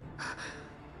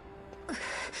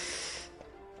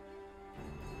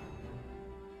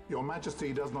 Your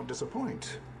Majesty does not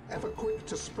disappoint. Ever quick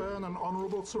to spurn an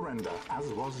honorable surrender,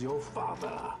 as was your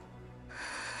father.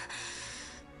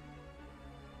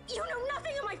 You know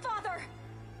nothing of my father!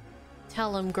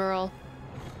 Tell him, girl.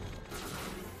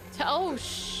 Oh,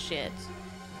 shit.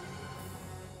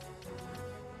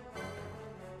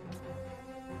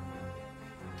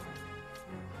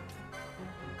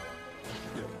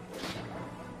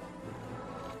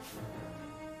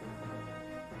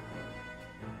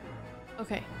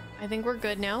 Okay, I think we're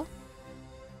good now.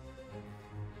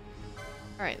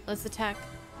 Alright, let's attack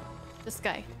this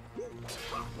guy.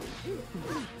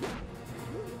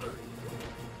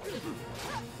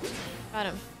 Got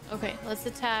him. Okay, let's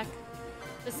attack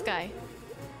this guy.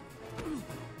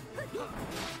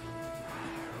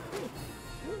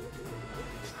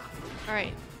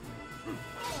 Alright.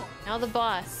 Now the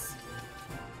boss.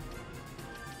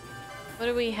 What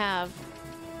do we have?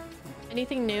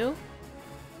 Anything new?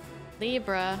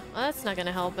 Libra. Well, that's not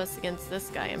gonna help us against this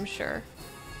guy, I'm sure.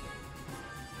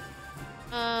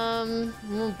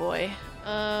 Oh boy.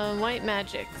 White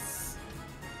magics.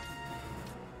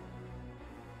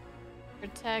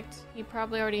 Protect. He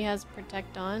probably already has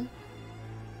protect on.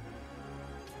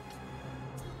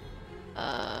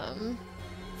 Time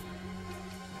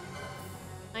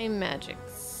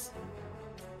magics.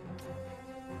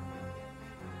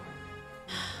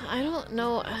 I don't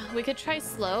know. We could try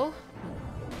slow.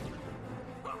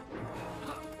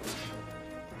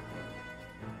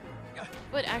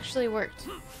 Oh, it actually worked.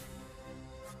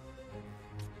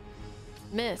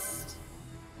 Missed.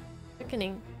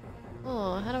 Quickening.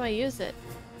 Oh, how do I use it?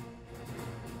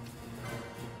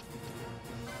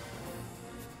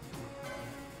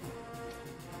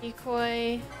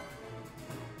 Decoy.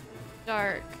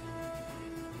 Dark.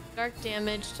 Dark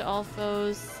damage to all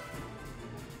foes.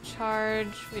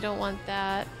 Charge. We don't want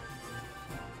that.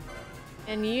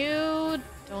 And you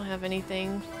don't have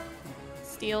anything.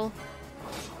 Steal.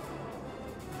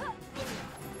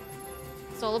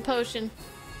 Stole a potion.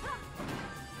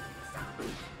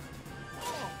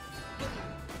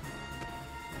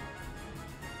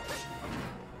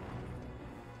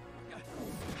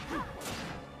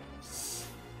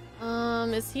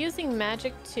 Is he using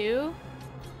magic too?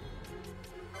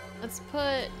 Let's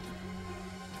put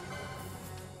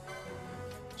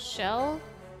shell.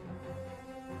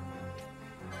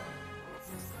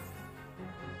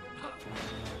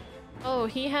 Oh,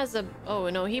 he has a... Oh,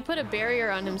 no, he put a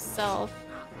barrier on himself.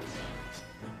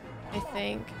 I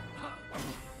think.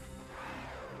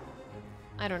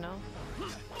 I don't know.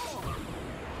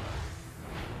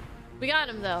 We got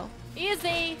him, though.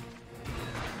 Easy!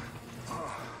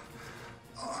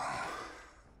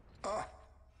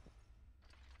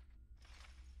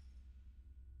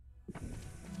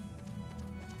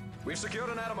 We've secured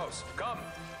an Atomos. Come!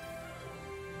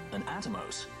 An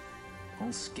Atomos?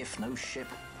 All skiff, no ship.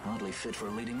 Hardly fit for a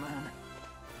leading man.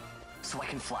 So I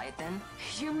can fly it then?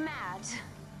 You mad?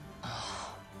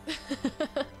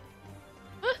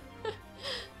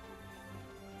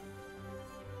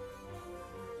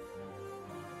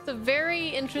 It's a very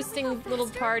interesting little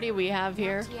party we have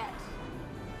here. Not yet.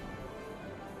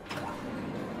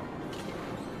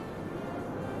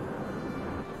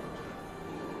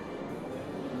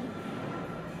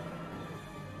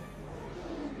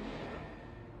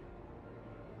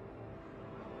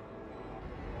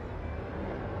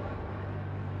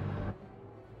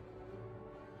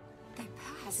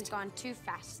 Hasn't gone too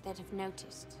fast, they'd have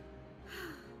noticed.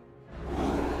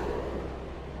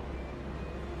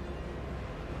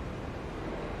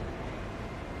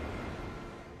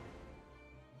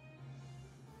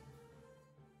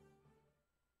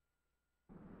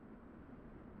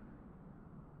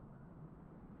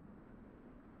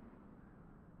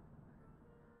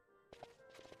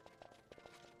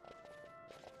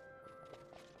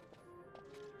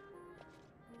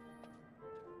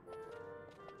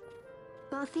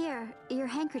 Balthier, your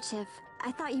handkerchief.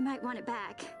 I thought you might want it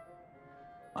back.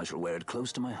 I shall wear it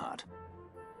close to my heart.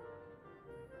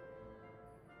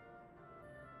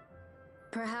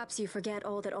 Perhaps you forget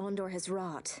all that Ondor has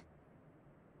wrought.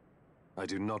 I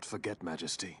do not forget,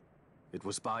 Majesty. It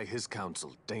was by his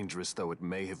counsel, dangerous though it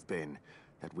may have been,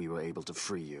 that we were able to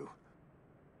free you.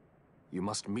 You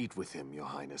must meet with him, Your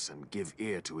Highness, and give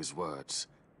ear to his words.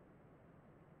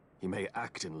 He may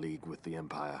act in league with the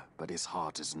Empire, but his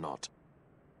heart is not.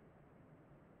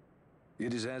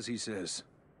 It is as he says.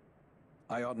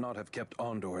 I ought not have kept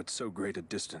Ondor at so great a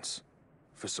distance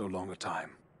for so long a time.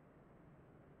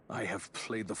 I have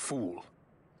played the fool.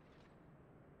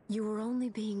 You were only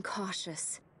being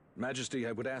cautious. Majesty,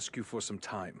 I would ask you for some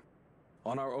time.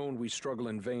 On our own, we struggle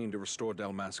in vain to restore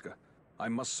Dalmasca. I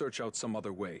must search out some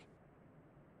other way.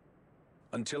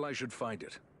 Until I should find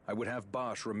it, I would have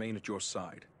Bosch remain at your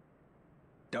side.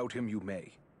 Doubt him you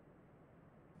may.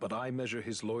 But I measure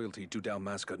his loyalty to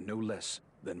Dalmasca no less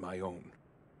than my own.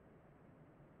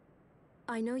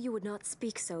 I know you would not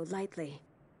speak so lightly.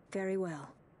 Very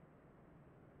well.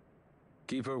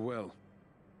 Keep her well.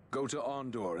 Go to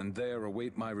Ondor and there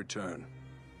await my return.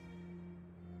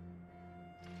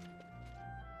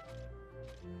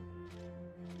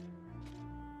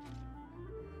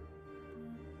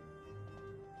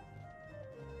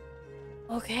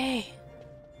 Okay.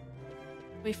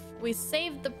 We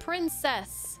saved the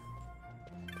princess.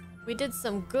 We did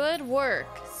some good work.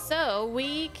 So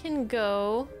we can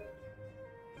go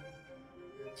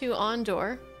to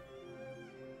Ondor.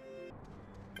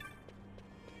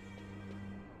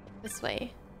 This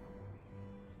way.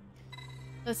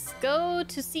 Let's go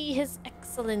to see His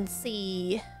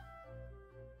Excellency.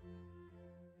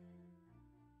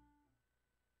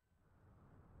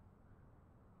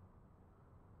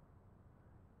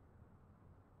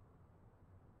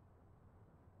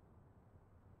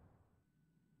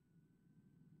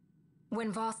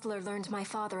 When Vostler learned my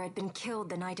father had been killed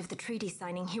the night of the treaty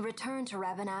signing, he returned to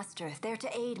Rabanastre, there to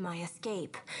aid my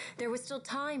escape. There was still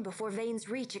time before Vane's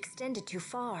reach extended too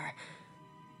far.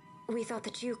 We thought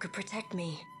that you could protect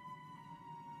me.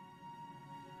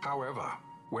 However,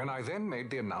 when I then made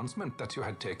the announcement that you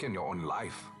had taken your own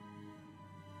life,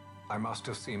 I must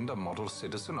have seemed a model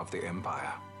citizen of the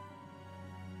Empire.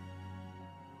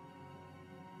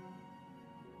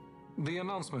 The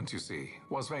announcement, you see,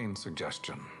 was Vane's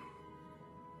suggestion.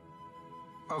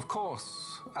 Of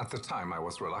course, at the time I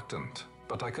was reluctant,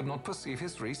 but I could not perceive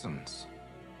his reasons.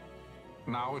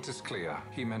 Now it is clear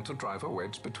he meant to drive a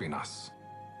wedge between us.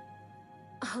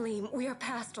 Halim, we are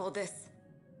past all this.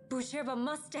 Boucherba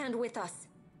must stand with us.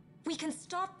 We can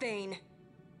stop Vane.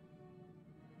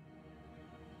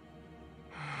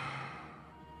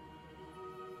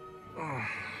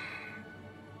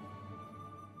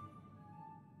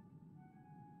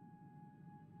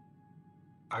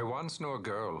 I once knew a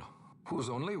girl whose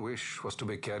only wish was to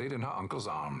be carried in her uncle's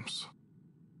arms.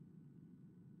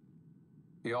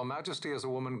 Your Majesty is a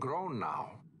woman grown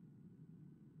now.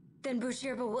 Then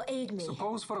Boucherba will aid me.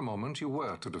 Suppose for a moment you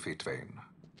were to defeat Vane.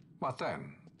 What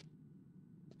then?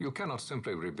 You cannot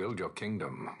simply rebuild your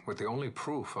kingdom with the only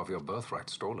proof of your birthright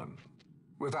stolen.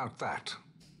 Without that,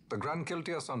 the Grand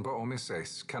Kiltia Sanba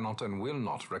Omises cannot and will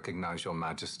not recognize your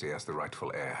Majesty as the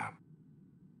rightful heir.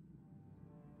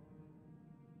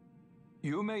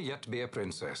 You may yet be a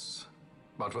princess,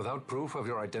 but without proof of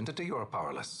your identity, you are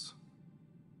powerless.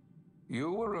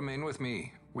 You will remain with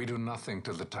me. We do nothing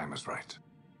till the time is right.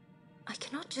 I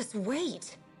cannot just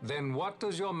wait. Then what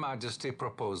does your Majesty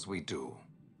propose we do?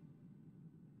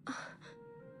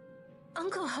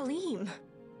 Uncle Halim.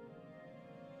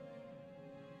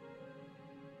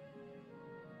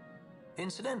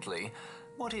 Incidentally,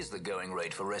 what is the going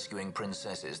rate for rescuing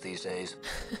princesses these days?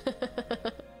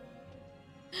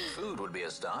 Food would be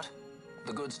a start.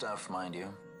 The good stuff, mind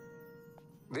you.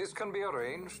 This can be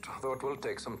arranged, though it will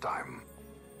take some time.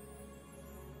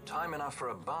 Time enough for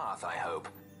a bath, I hope.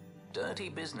 Dirty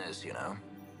business, you know.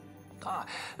 Ah,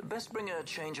 best bring a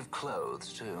change of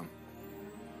clothes, too.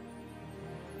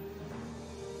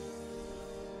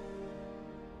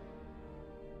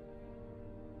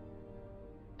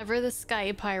 Ever the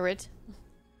sky pirate.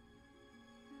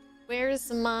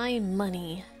 Where's my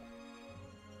money?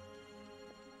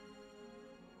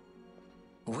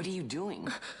 What are you doing?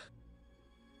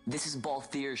 This is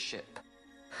Balthier's ship.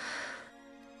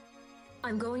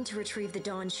 I'm going to retrieve the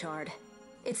Dawn Shard.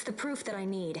 It's the proof that I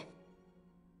need.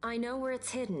 I know where it's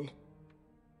hidden.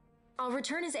 I'll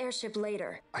return his airship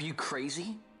later. Are you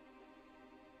crazy?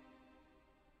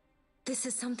 This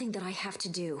is something that I have to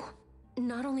do.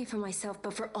 Not only for myself,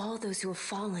 but for all those who have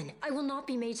fallen. I will not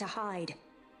be made to hide.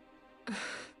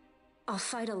 I'll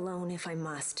fight alone if I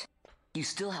must. You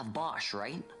still have Bosch,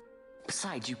 right?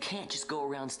 Besides, you can't just go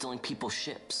around stealing people's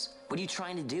ships. What are you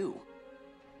trying to do?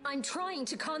 I'm trying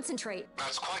to concentrate.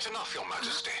 That's quite enough, Your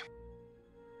Majesty.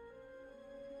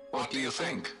 What do you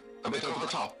think? A bit over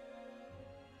the top?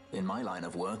 In my line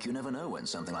of work, you never know when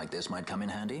something like this might come in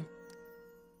handy.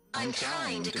 I'm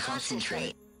trying to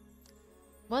concentrate.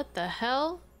 What the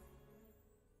hell?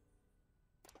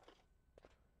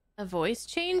 A voice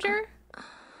changer?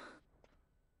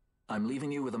 I'm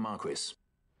leaving you with the Marquis.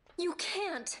 You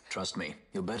can't. Trust me,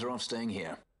 you're better off staying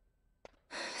here.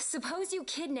 Suppose you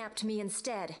kidnapped me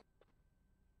instead.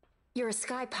 You're a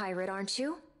sky pirate, aren't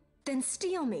you? Then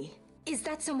steal me. Is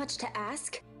that so much to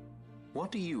ask?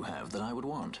 What do you have that I would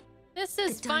want? This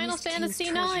is Final Fantasy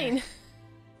IX. Treasure.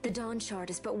 The Dawn Shard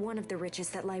is but one of the riches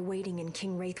that lie waiting in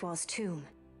King Wraithwall's tomb.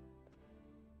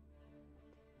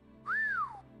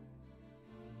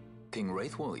 King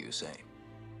Wraithwall, you say?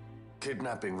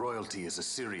 Kidnapping royalty is a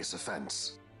serious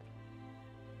offense.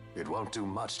 It won't do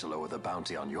much to lower the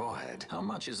bounty on your head. How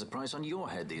much is the price on your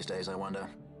head these days, I wonder?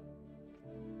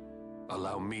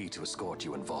 Allow me to escort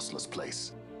you in Vosla's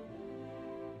place.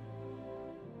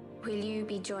 Will you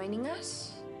be joining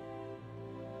us?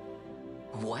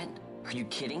 What? Are you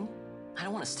kidding? I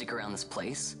don't want to stick around this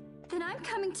place. Then I'm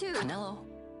coming too. Penelo.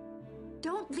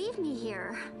 Don't leave me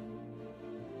here.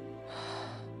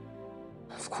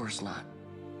 Of course not.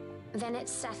 Then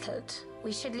it's settled.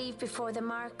 We should leave before the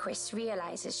Marquis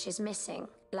realizes she's missing,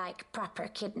 like proper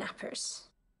kidnappers.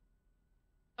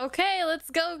 Okay,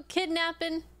 let's go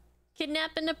kidnapping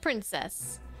a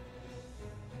princess.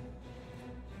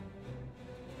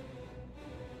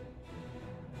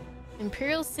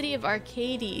 Imperial City of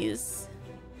Arcades.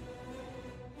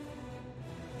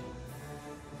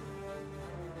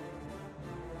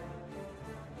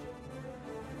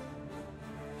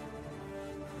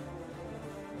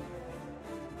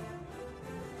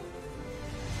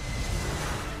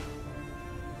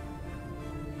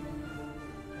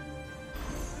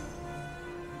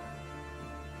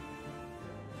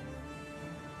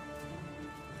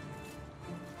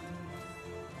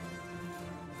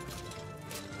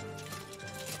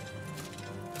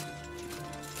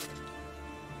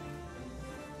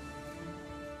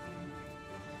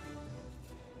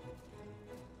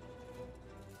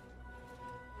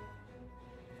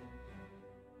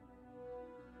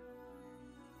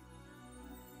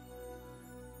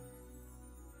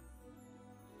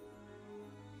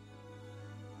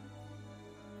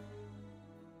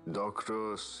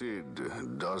 Dr.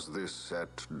 Sid, does this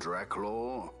set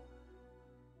Draclaw?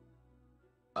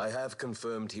 I have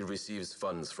confirmed he receives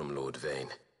funds from Lord Vane.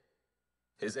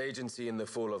 His agency in the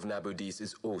fall of Nabudis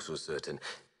is also certain.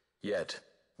 Yet,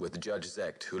 with Judge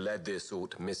Zect, who led the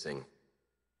assault, missing,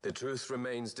 the truth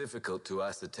remains difficult to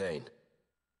ascertain.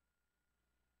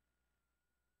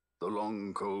 The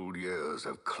long, cold years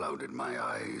have clouded my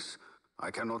eyes.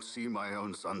 I cannot see my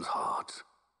own son's heart.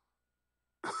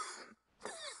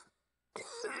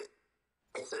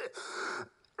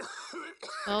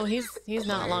 Oh, he's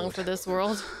not long for this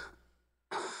world.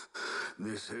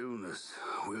 This illness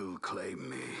will claim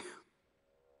me.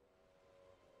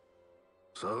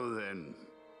 So then,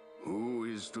 who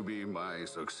is to be my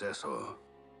successor?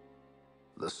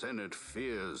 The Senate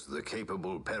fears the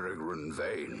capable Peregrine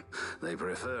Vane. They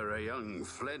prefer a young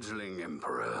fledgling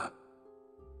emperor.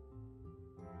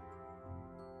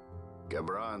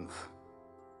 Gabranth,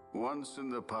 once in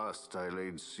the past I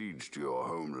laid siege to your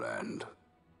homeland.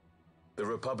 The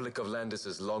Republic of Landis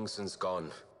is long since gone.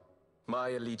 My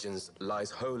allegiance lies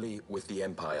wholly with the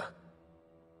Empire.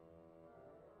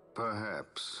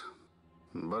 Perhaps.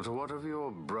 But what of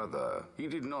your brother? He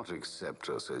did not accept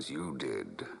us as you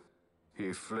did.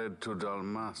 He fled to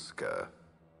Dalmasca.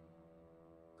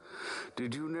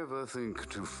 Did you never think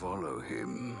to follow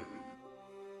him?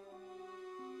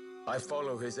 I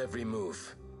follow his every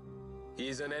move. He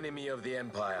is an enemy of the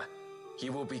Empire. He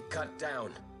will be cut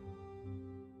down.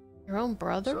 Your own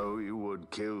brother? So you would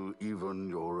kill even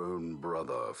your own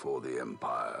brother for the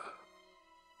Empire.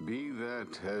 Be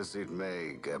that as it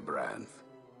may, Gabranth.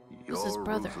 Your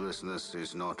ruthlessness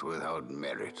is not without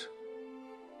merit.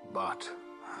 But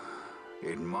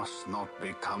it must not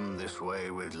become this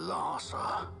way with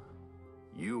Larsa.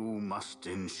 You must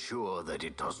ensure that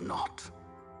it does not.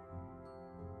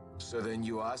 So then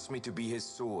you ask me to be his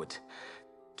sword,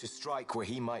 to strike where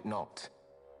he might not.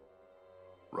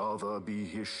 Rather be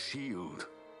his shield.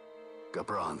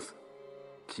 Gabranth,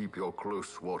 keep your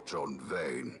close watch on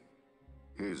Vane.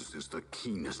 His is the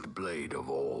keenest blade of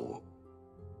all.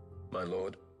 My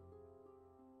lord.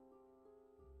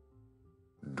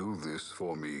 Do this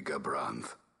for me,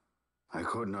 Gabranth. I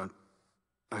could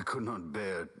not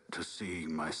bear to see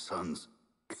my sons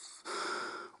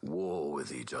war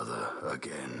with each other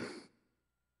again.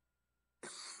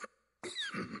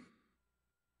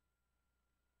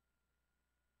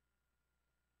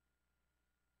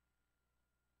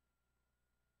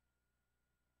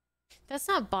 That's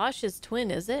not Bosch's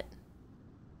twin, is it?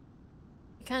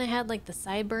 He kind of had like the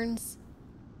sideburns.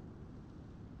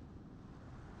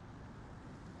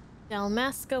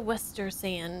 Dalmasca Wester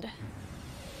Sand.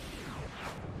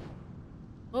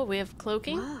 Oh, we have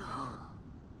cloaking? Wow.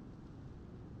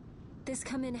 This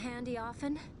come in handy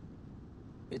often?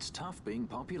 It's tough being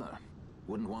popular.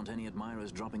 Wouldn't want any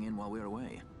admirers dropping in while we're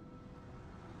away.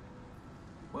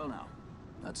 Well now,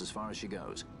 that's as far as she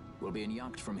goes. We'll be in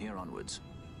yacht from here onwards.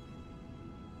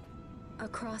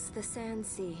 Across the Sand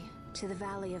Sea, to the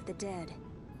Valley of the Dead,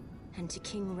 and to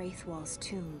King Wraithwall's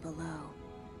tomb below.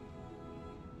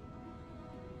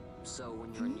 So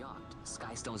when you're in yacht,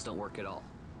 skystones don't work at all.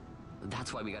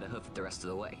 That's why we gotta hoof it the rest of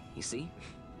the way, you see?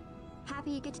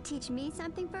 Happy you get to teach me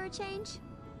something for a change?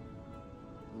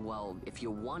 Well, if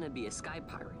you want to be a sky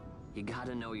pirate, you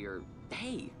gotta know your...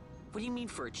 Hey, what do you mean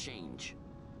for a change?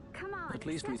 Come on, at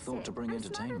least we thought to bring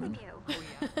entertainment. Oh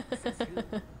yeah? Says who?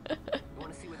 You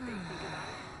wanna see what they think about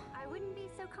it? I wouldn't be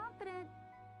so confident.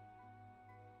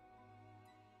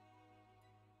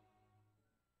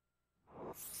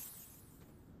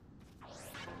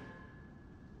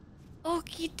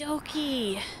 Okie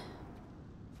dokie.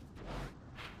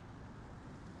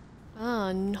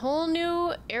 Oh, whole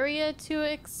new area to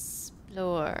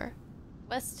explore.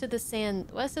 West of the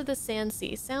Sand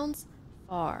Sea. Sounds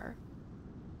far.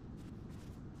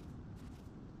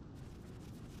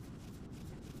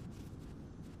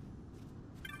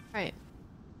 Right.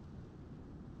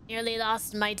 Nearly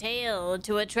lost my tail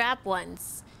to a trap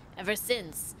once. Ever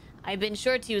since, I've been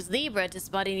sure to use Libra to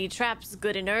spot any traps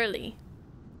good and early.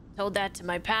 Told that to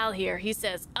my pal here. He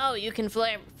says, oh, you can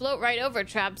float right over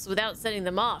traps without setting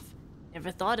them off.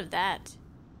 Never thought of that.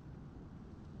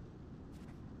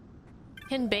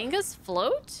 Can Bangas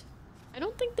float? I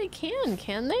don't think they can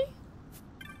they?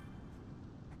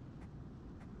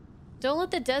 Don't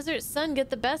let the desert sun get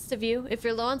the best of you. If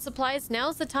you're low on supplies,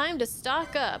 now's the time to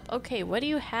stock up. Okay, what do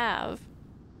you have?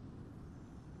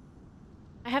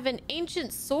 I have an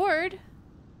ancient sword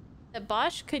that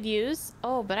Bosch could use.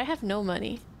 Oh, but I have no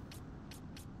money.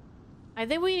 I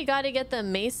think we gotta get the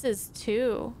maces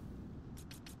too.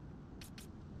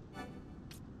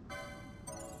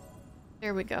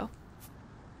 There we go.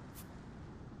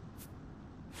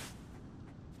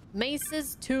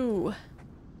 Maces 2.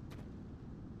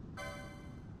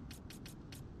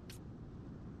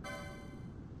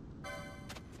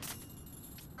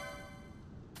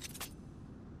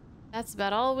 That's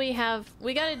about all we have.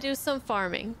 We gotta do some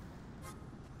farming.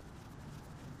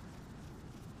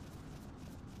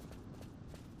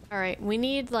 Alright, we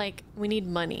need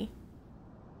money.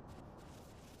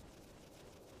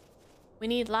 We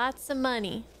need lots of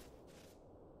money.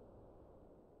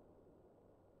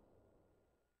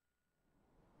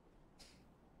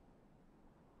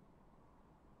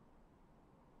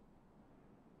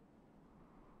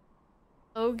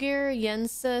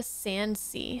 Ogir-yensa Sand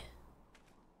Sea.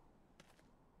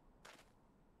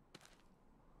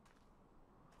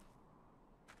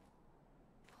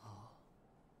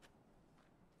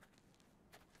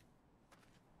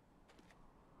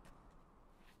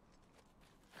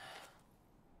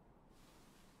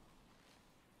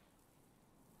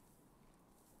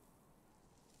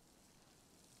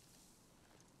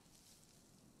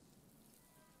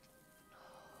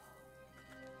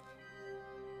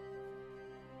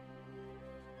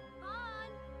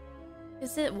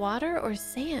 Is it water or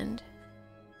sand?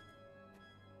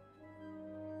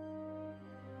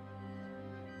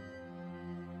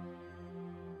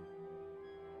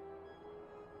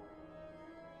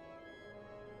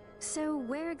 So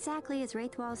where exactly is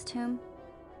Wraithwall's tomb?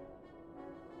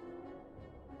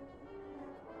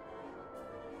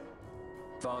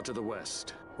 Far to the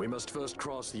west. We must first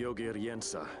cross the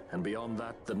ogir-yensa, and beyond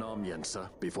that the nam-yensa,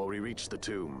 before we reach the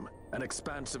tomb. An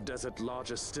expanse of desert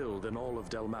larger still than all of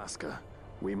Dalmasca.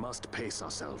 We must pace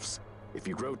ourselves. If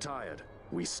you grow tired,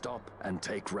 we stop and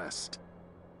take rest.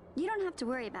 You don't have to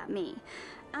worry about me.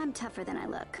 I'm tougher than I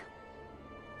look.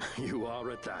 You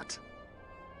are at that.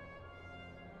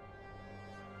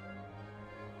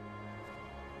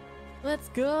 Let's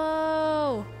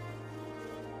go!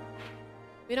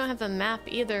 We don't have a map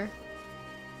either.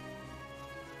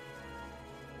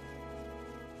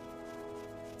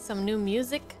 Some new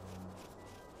music.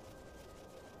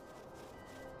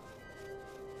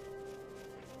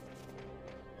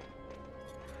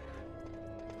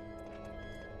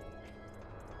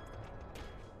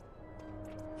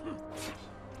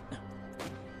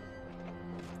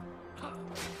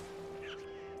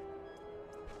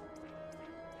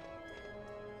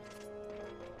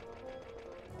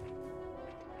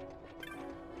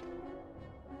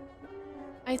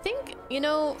 I think, you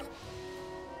know,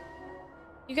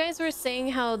 you guys were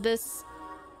saying how this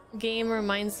game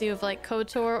reminds you of like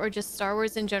KOTOR or just Star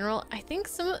Wars in general. I think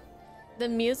some of the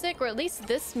music, or at least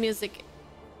this music,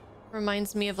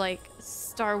 reminds me of like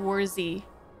Star Warsy,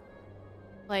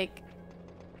 like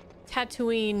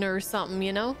Tatooine or something,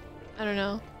 you know? I don't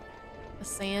know. The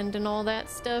sand and all that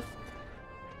stuff.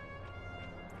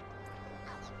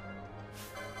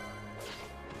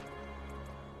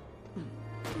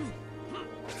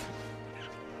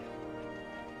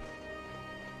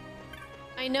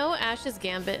 I know Ash's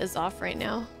Gambit is off right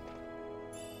now.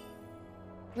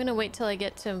 I'm gonna wait till I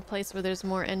get to a place where there's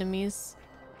more enemies.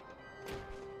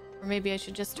 Or maybe I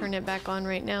should just turn it back on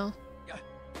right now.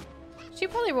 She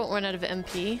probably won't run out of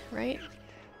MP, right?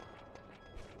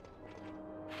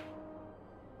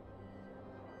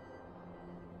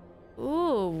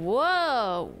 Ooh,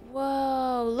 whoa,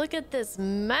 whoa, look at this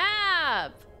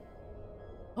map!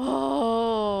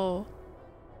 Oh,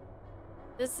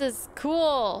 this is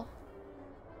cool.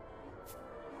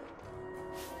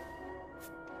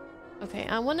 Okay,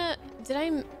 I wanna... Did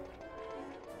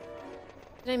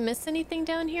I miss anything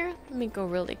down here? Let me go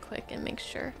really quick and make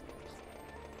sure.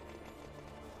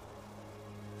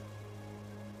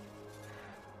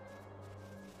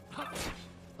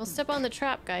 We'll step on the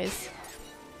trap, guys.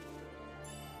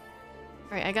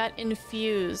 Alright, I got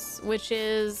infuse, which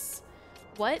is...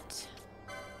 What?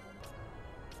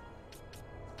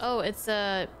 Oh, it's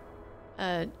a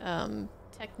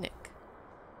technic.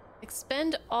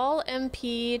 Expend all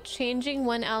MP, changing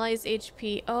one ally's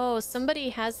HP. Oh, somebody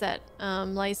has that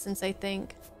license, I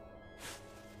think.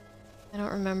 I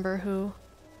don't remember who.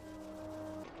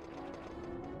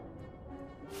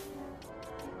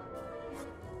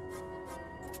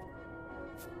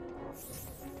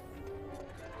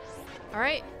 All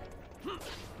right.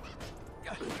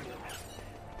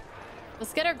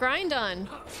 Let's get our grind on.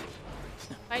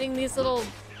 Fighting these little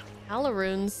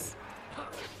Halaroons.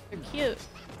 They're cute.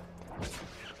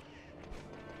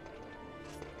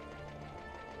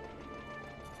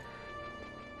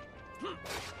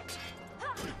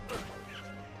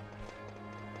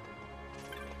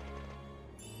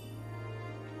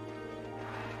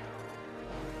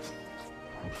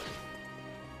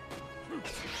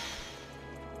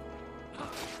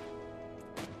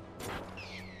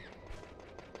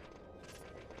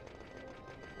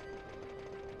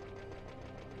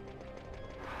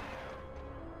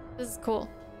 This is cool.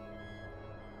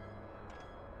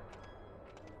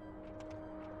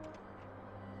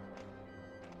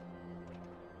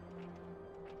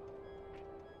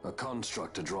 A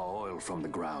construct to draw oil from the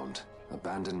ground.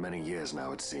 Abandoned many years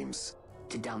now, it seems.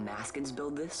 Did Dalmaskans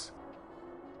build this?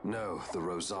 No, the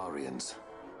Rosarians.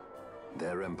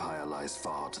 Their empire lies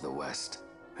far to the west,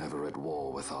 ever at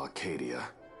war with Arcadia.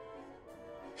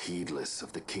 Heedless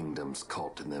of the kingdoms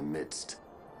caught in their midst.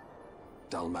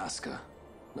 Dalmasca,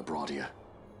 Nabradia,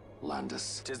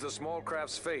 Landis. 'Tis the small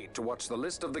craft's fate to watch the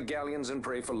list of the galleons and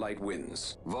pray for light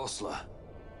winds. Vossler,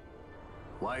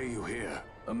 why are you here?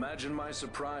 Imagine my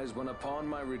surprise when upon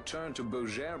my return to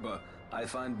Bogerba, I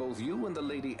find both you and the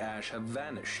Lady Ash have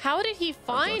vanished. How did he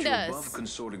find I thought you us? above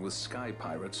consorting with sky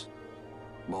pirates.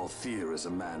 Malthir is a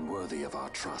man worthy of our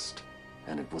trust,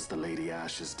 and it was the Lady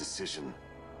Ash's decision.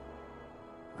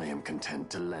 I am content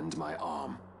to lend my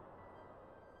arm.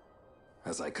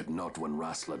 As I could not when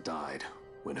Rassler died,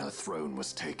 when her throne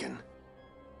was taken.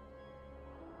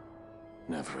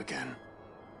 Never again.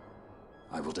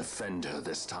 I will defend her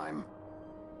this time.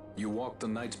 You walked the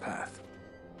Knight's path.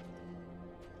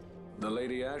 The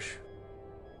Lady Ash?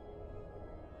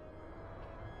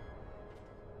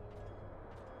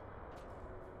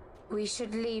 We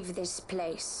should leave this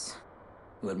place.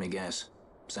 Let me guess.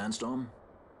 Sandstorm?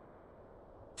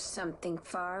 Something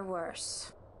far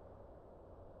worse.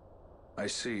 I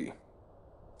see.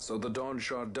 So the Dawn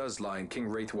Shard does lie in King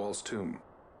Wraithwall's tomb.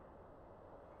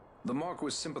 The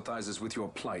Marquis sympathizes with your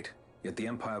plight, yet the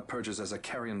Empire perches as a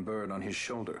carrion bird on his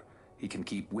shoulder. He can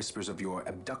keep whispers of your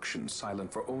abduction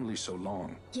silent for only so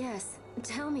long. Yes.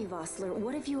 Tell me, Vossler,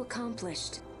 what have you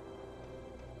accomplished?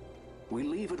 We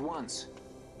leave at once.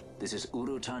 This is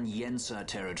ogir-yensa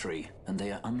territory, and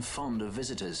they are unfond of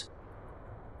visitors.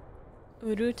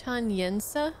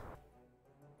 Ogir-yensa?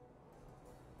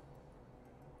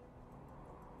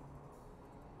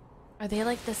 Are they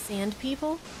like the sand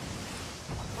people?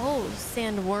 Oh,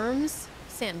 sandworms?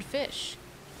 Sandfish.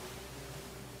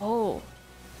 Oh.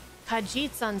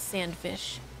 Khajiits on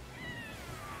sandfish.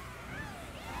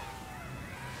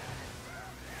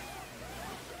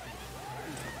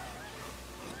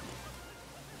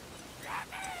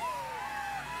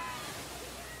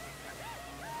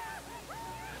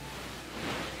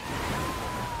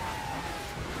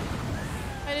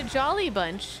 Quite a jolly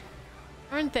bunch,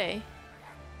 aren't they?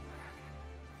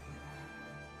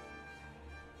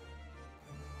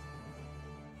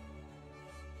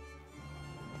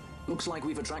 Looks like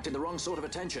we've attracted the wrong sort of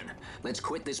attention. Let's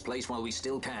quit this place while we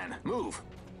still can. Move!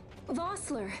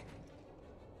 Vossler!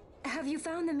 Have you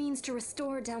found the means to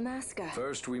restore Dalmasca?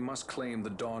 First, we must claim the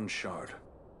Dawn Shard.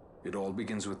 It all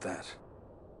begins with that.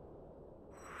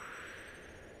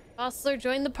 Vossler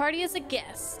joined the party as a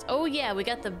guest. Oh yeah, we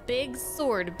got the big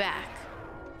sword back.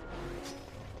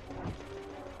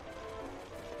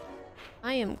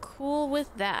 I am cool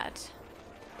with that.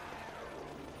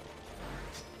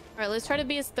 Alright, let's try to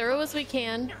be as thorough as we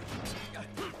can.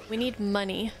 We need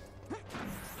money.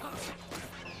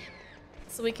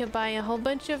 So we can buy a whole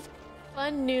bunch of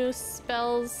fun new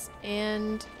spells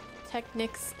and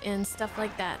techniques and stuff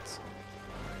like that.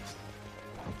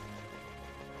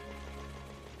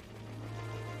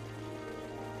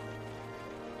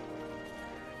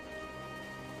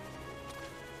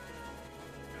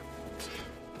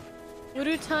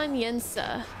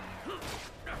 ogir-yensa.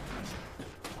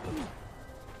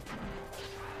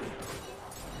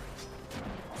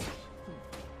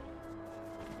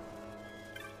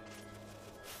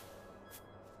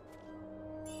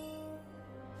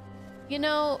 You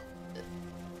know,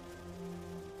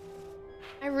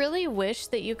 I really wish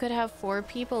that you could have 4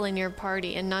 people in your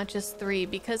party and not just 3,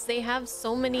 because they have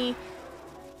so many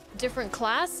different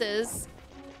classes,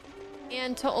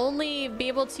 and to only be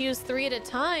able to use 3 at a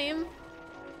time,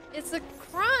 it's a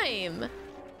crime.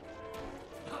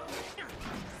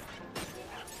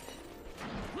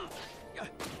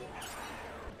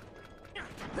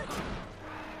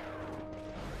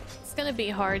 It's gonna be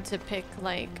hard to pick,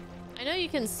 like, I know you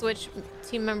can switch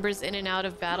team members in and out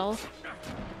of battle,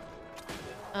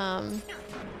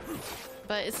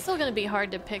 but it's still gonna be hard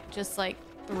to pick just like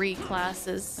 3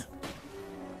 classes,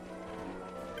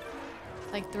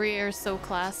 like 3 or so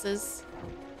classes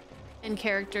and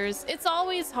characters. It's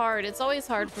always hard. It's always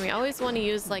hard for me. I always want to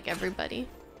use like everybody.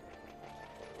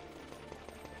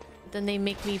 Then they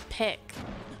make me pick.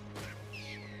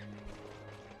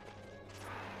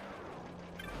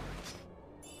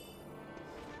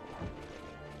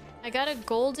 I got a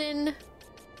golden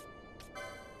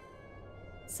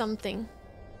something.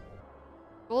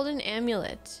 Golden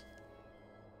amulet.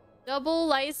 Double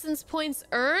license points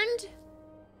earned?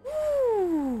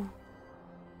 Woo!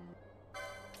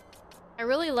 I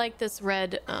really like this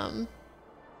red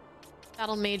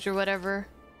battle mage or whatever.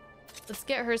 Let's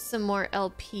get her some more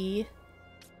LP.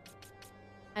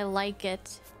 I like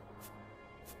it.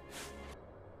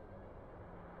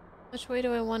 Which way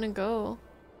do I want to go?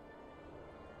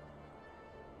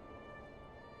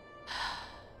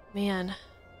 Man.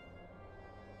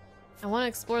 I want to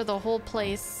explore the whole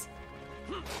place.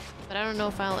 But I don't know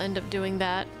if I'll end up doing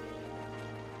that.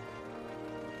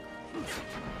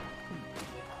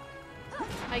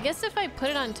 I guess if I put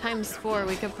it on ×4,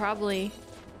 we could probably...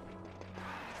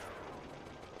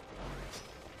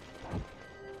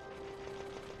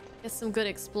 get some good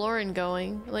exploring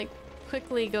going. Like,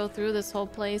 quickly go through this whole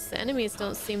place. The enemies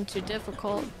don't seem too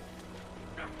difficult.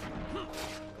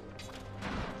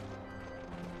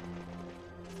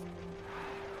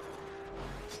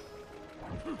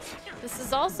 This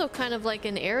is also kind of like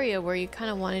an area where you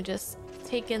kind of want to just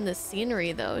take in the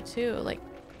scenery though too. Like,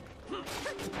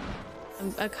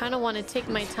 I kind of want to take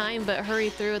my time but hurry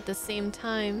through at the same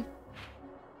time.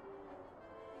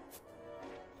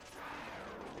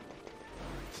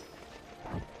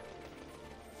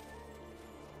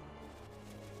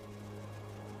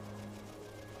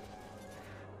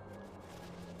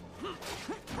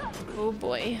 Oh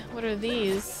boy, what are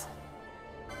these?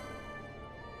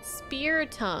 Spear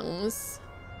tongues.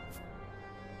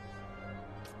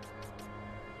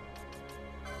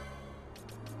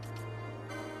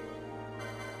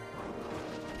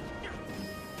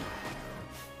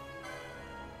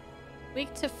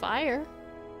 Weak to fire.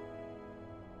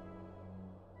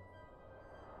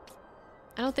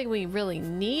 I don't think we really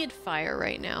need fire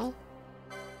right now.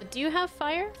 But do you have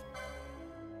fire?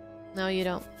 No, you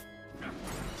don't.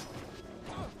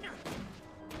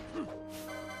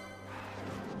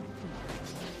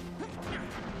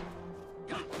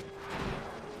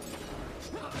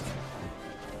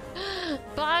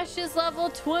 Bosch is level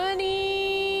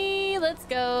 20! Let's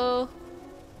go!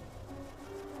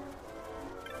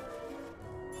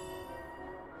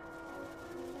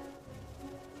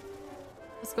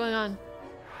 What's going on?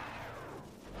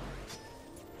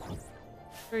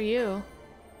 For you.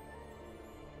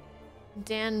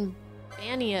 Dan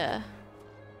Bania.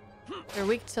 They're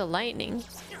weak to lightning.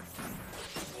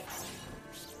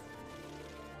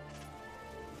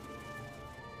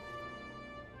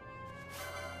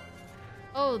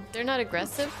 Oh, they're not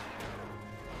aggressive?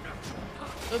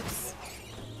 Oops.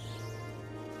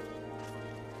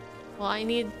 Well, I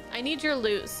need your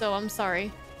loot, so I'm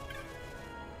sorry.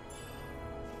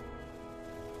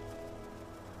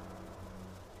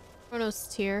 Chronos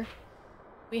tier.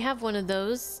 We have one of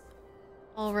those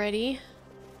already.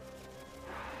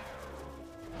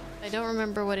 I don't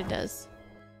remember what it does.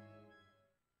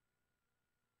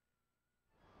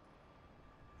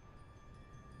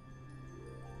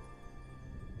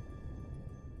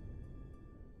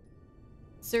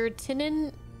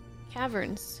 Zertinin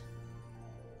Caverns.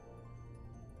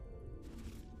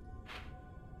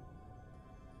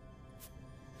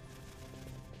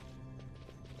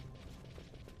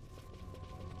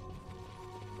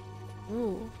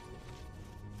 Ooh.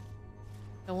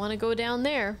 Don't want to go down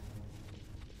there.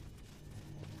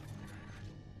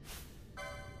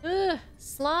 Ugh,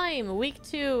 slime, weak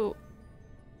to...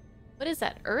 What is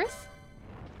that, earth?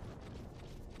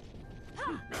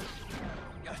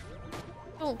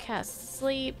 Don't cast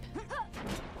sleep.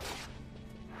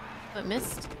 But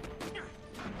missed.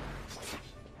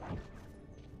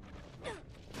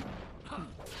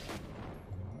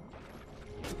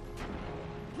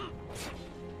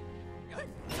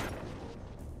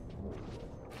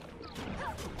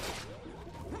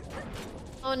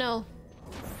 Oh no.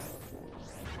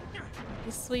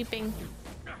 He's sleeping.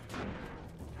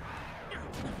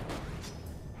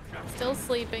 Still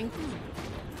sleeping.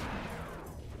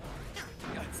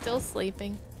 Still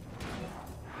sleeping.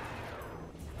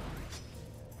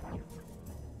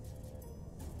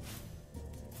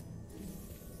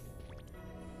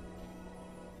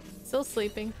 Still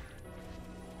sleeping.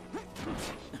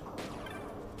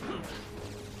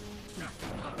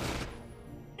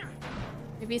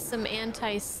 Maybe some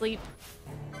anti-sleep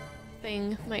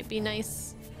thing might be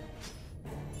nice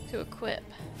to equip.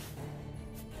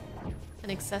 An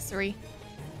accessory.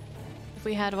 If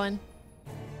we had one.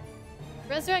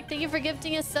 Resurrect, thank you for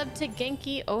gifting a sub to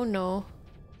Genki. Oh no.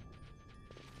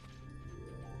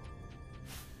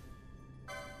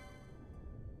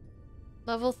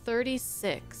 Level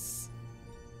 36.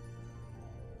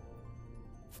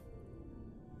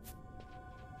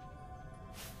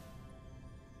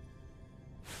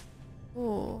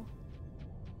 Ooh.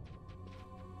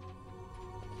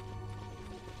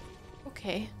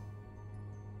 Okay.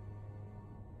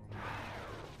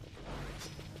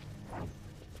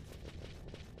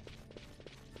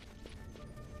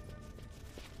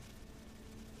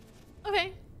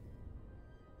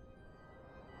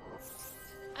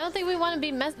 I don't think we want to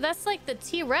be that's like the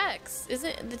T-Rex.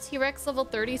 Isn't the T-Rex level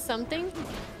 30 something?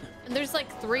 And there's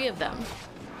like 3 of them.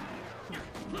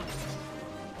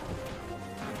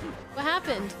 What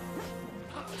happened?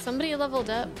 Somebody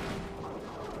leveled up.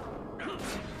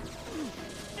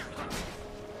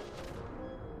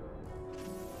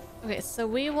 Okay, so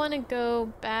we want to go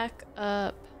back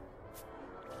up.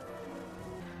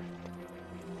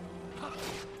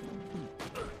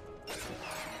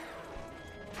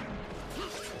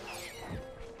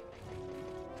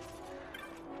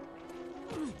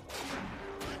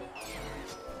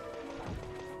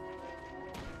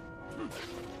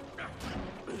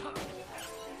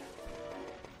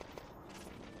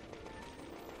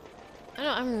 I don't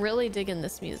know, I'm really digging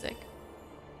this music.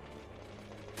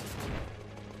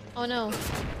 Oh no.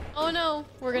 Oh no,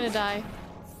 we're gonna die.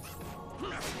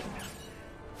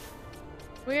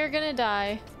 We are gonna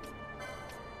die.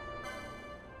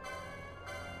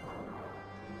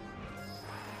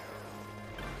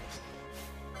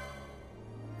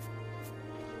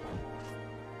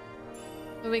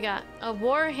 What do we got? A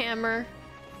warhammer.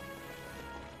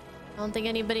 I don't think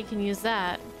anybody can use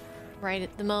that right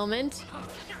at the moment.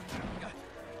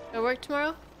 Do I work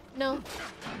tomorrow? No.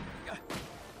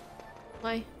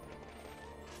 Why?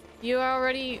 You are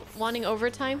already wanting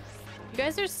overtime? You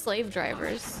guys are slave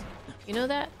drivers. You know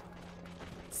that?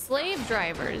 Slave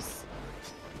drivers.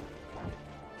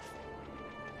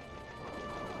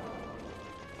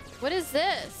 What is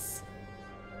this?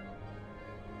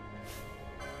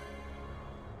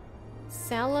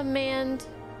 Salamand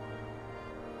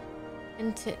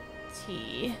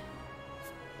entity.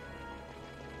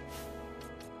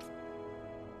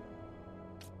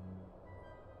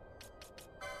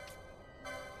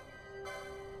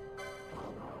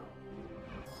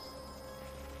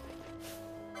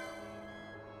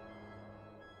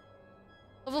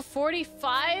 Level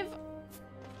 45?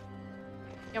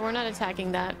 Yeah, we're not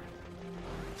attacking that.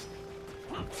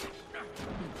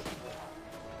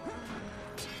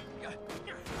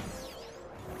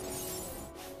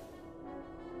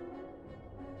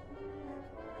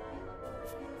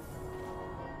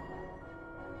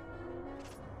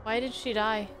 Why did she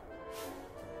die?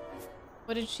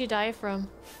 What did she die from?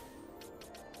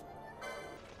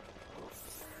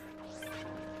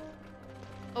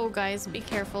 Oh, guys, be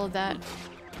careful of that.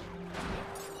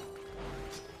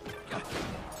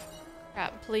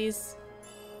 Crap, please.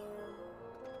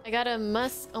 I got a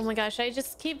musk. Oh my gosh, I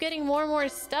just keep getting more and more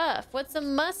stuff. What's a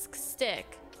musk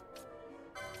stick?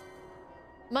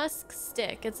 Musk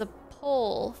stick. It's a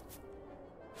pole.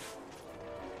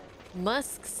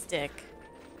 Musk stick.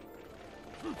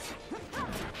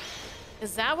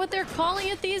 Is that what they're calling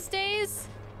it these days?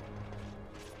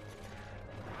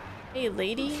 Hey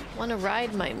lady, wanna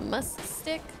ride my musk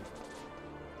stick?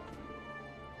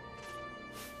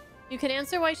 You can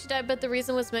answer why she died, but the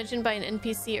reason was mentioned by an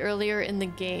NPC earlier in the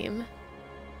game.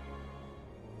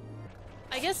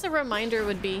 I guess a reminder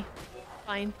would be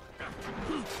fine.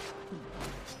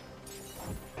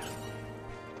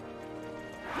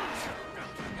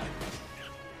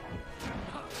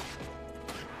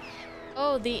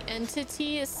 Oh, the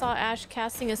entity saw Ash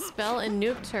casting a spell and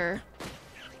nuked her.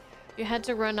 You had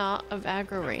to run out of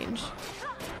aggro range.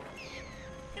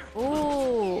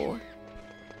 Ooh.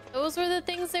 Those were the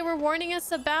things they were warning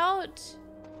us about?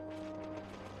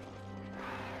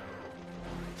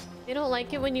 They don't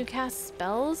like it when you cast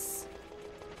spells?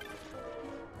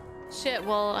 Shit,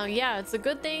 well, yeah, it's a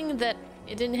good thing that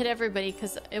it didn't hit everybody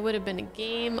because it would have been a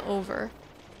game over.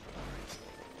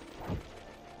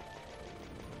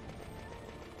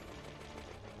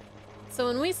 So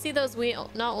when we see those, we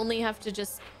not only have to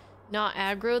just not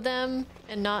aggro them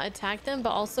and not attack them,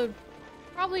 but also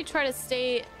probably try to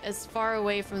stay as far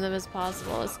away from them as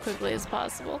possible, as quickly as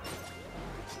possible.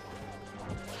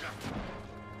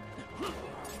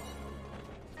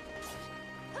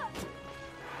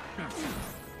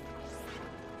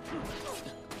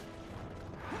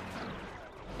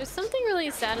 There's something really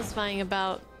satisfying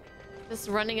about just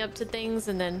running up to things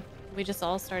and then we just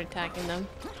all start attacking them.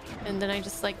 And then I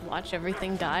just like watch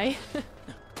everything die.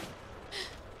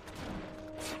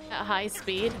 At high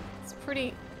speed. It's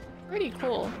pretty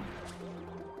cool.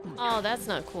 Oh, that's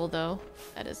not cool though.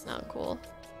 That is not cool.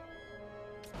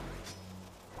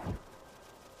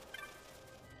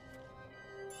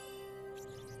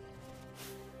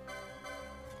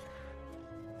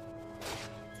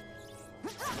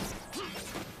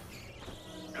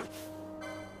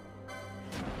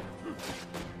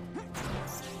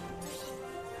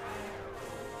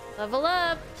 Level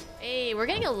up! Hey, we're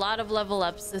getting a lot of level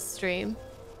ups this stream.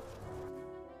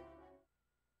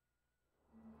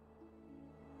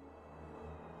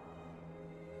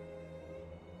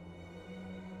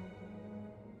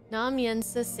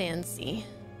 Nam-yensa Sansi.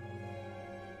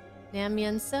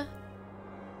 Nam-yensa.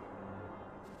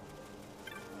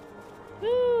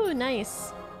 Ooh,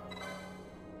 nice.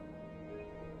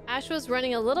 Ash was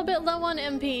running a little bit low on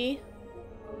MP.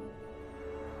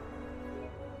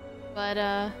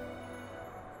 But,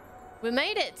 we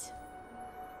made it!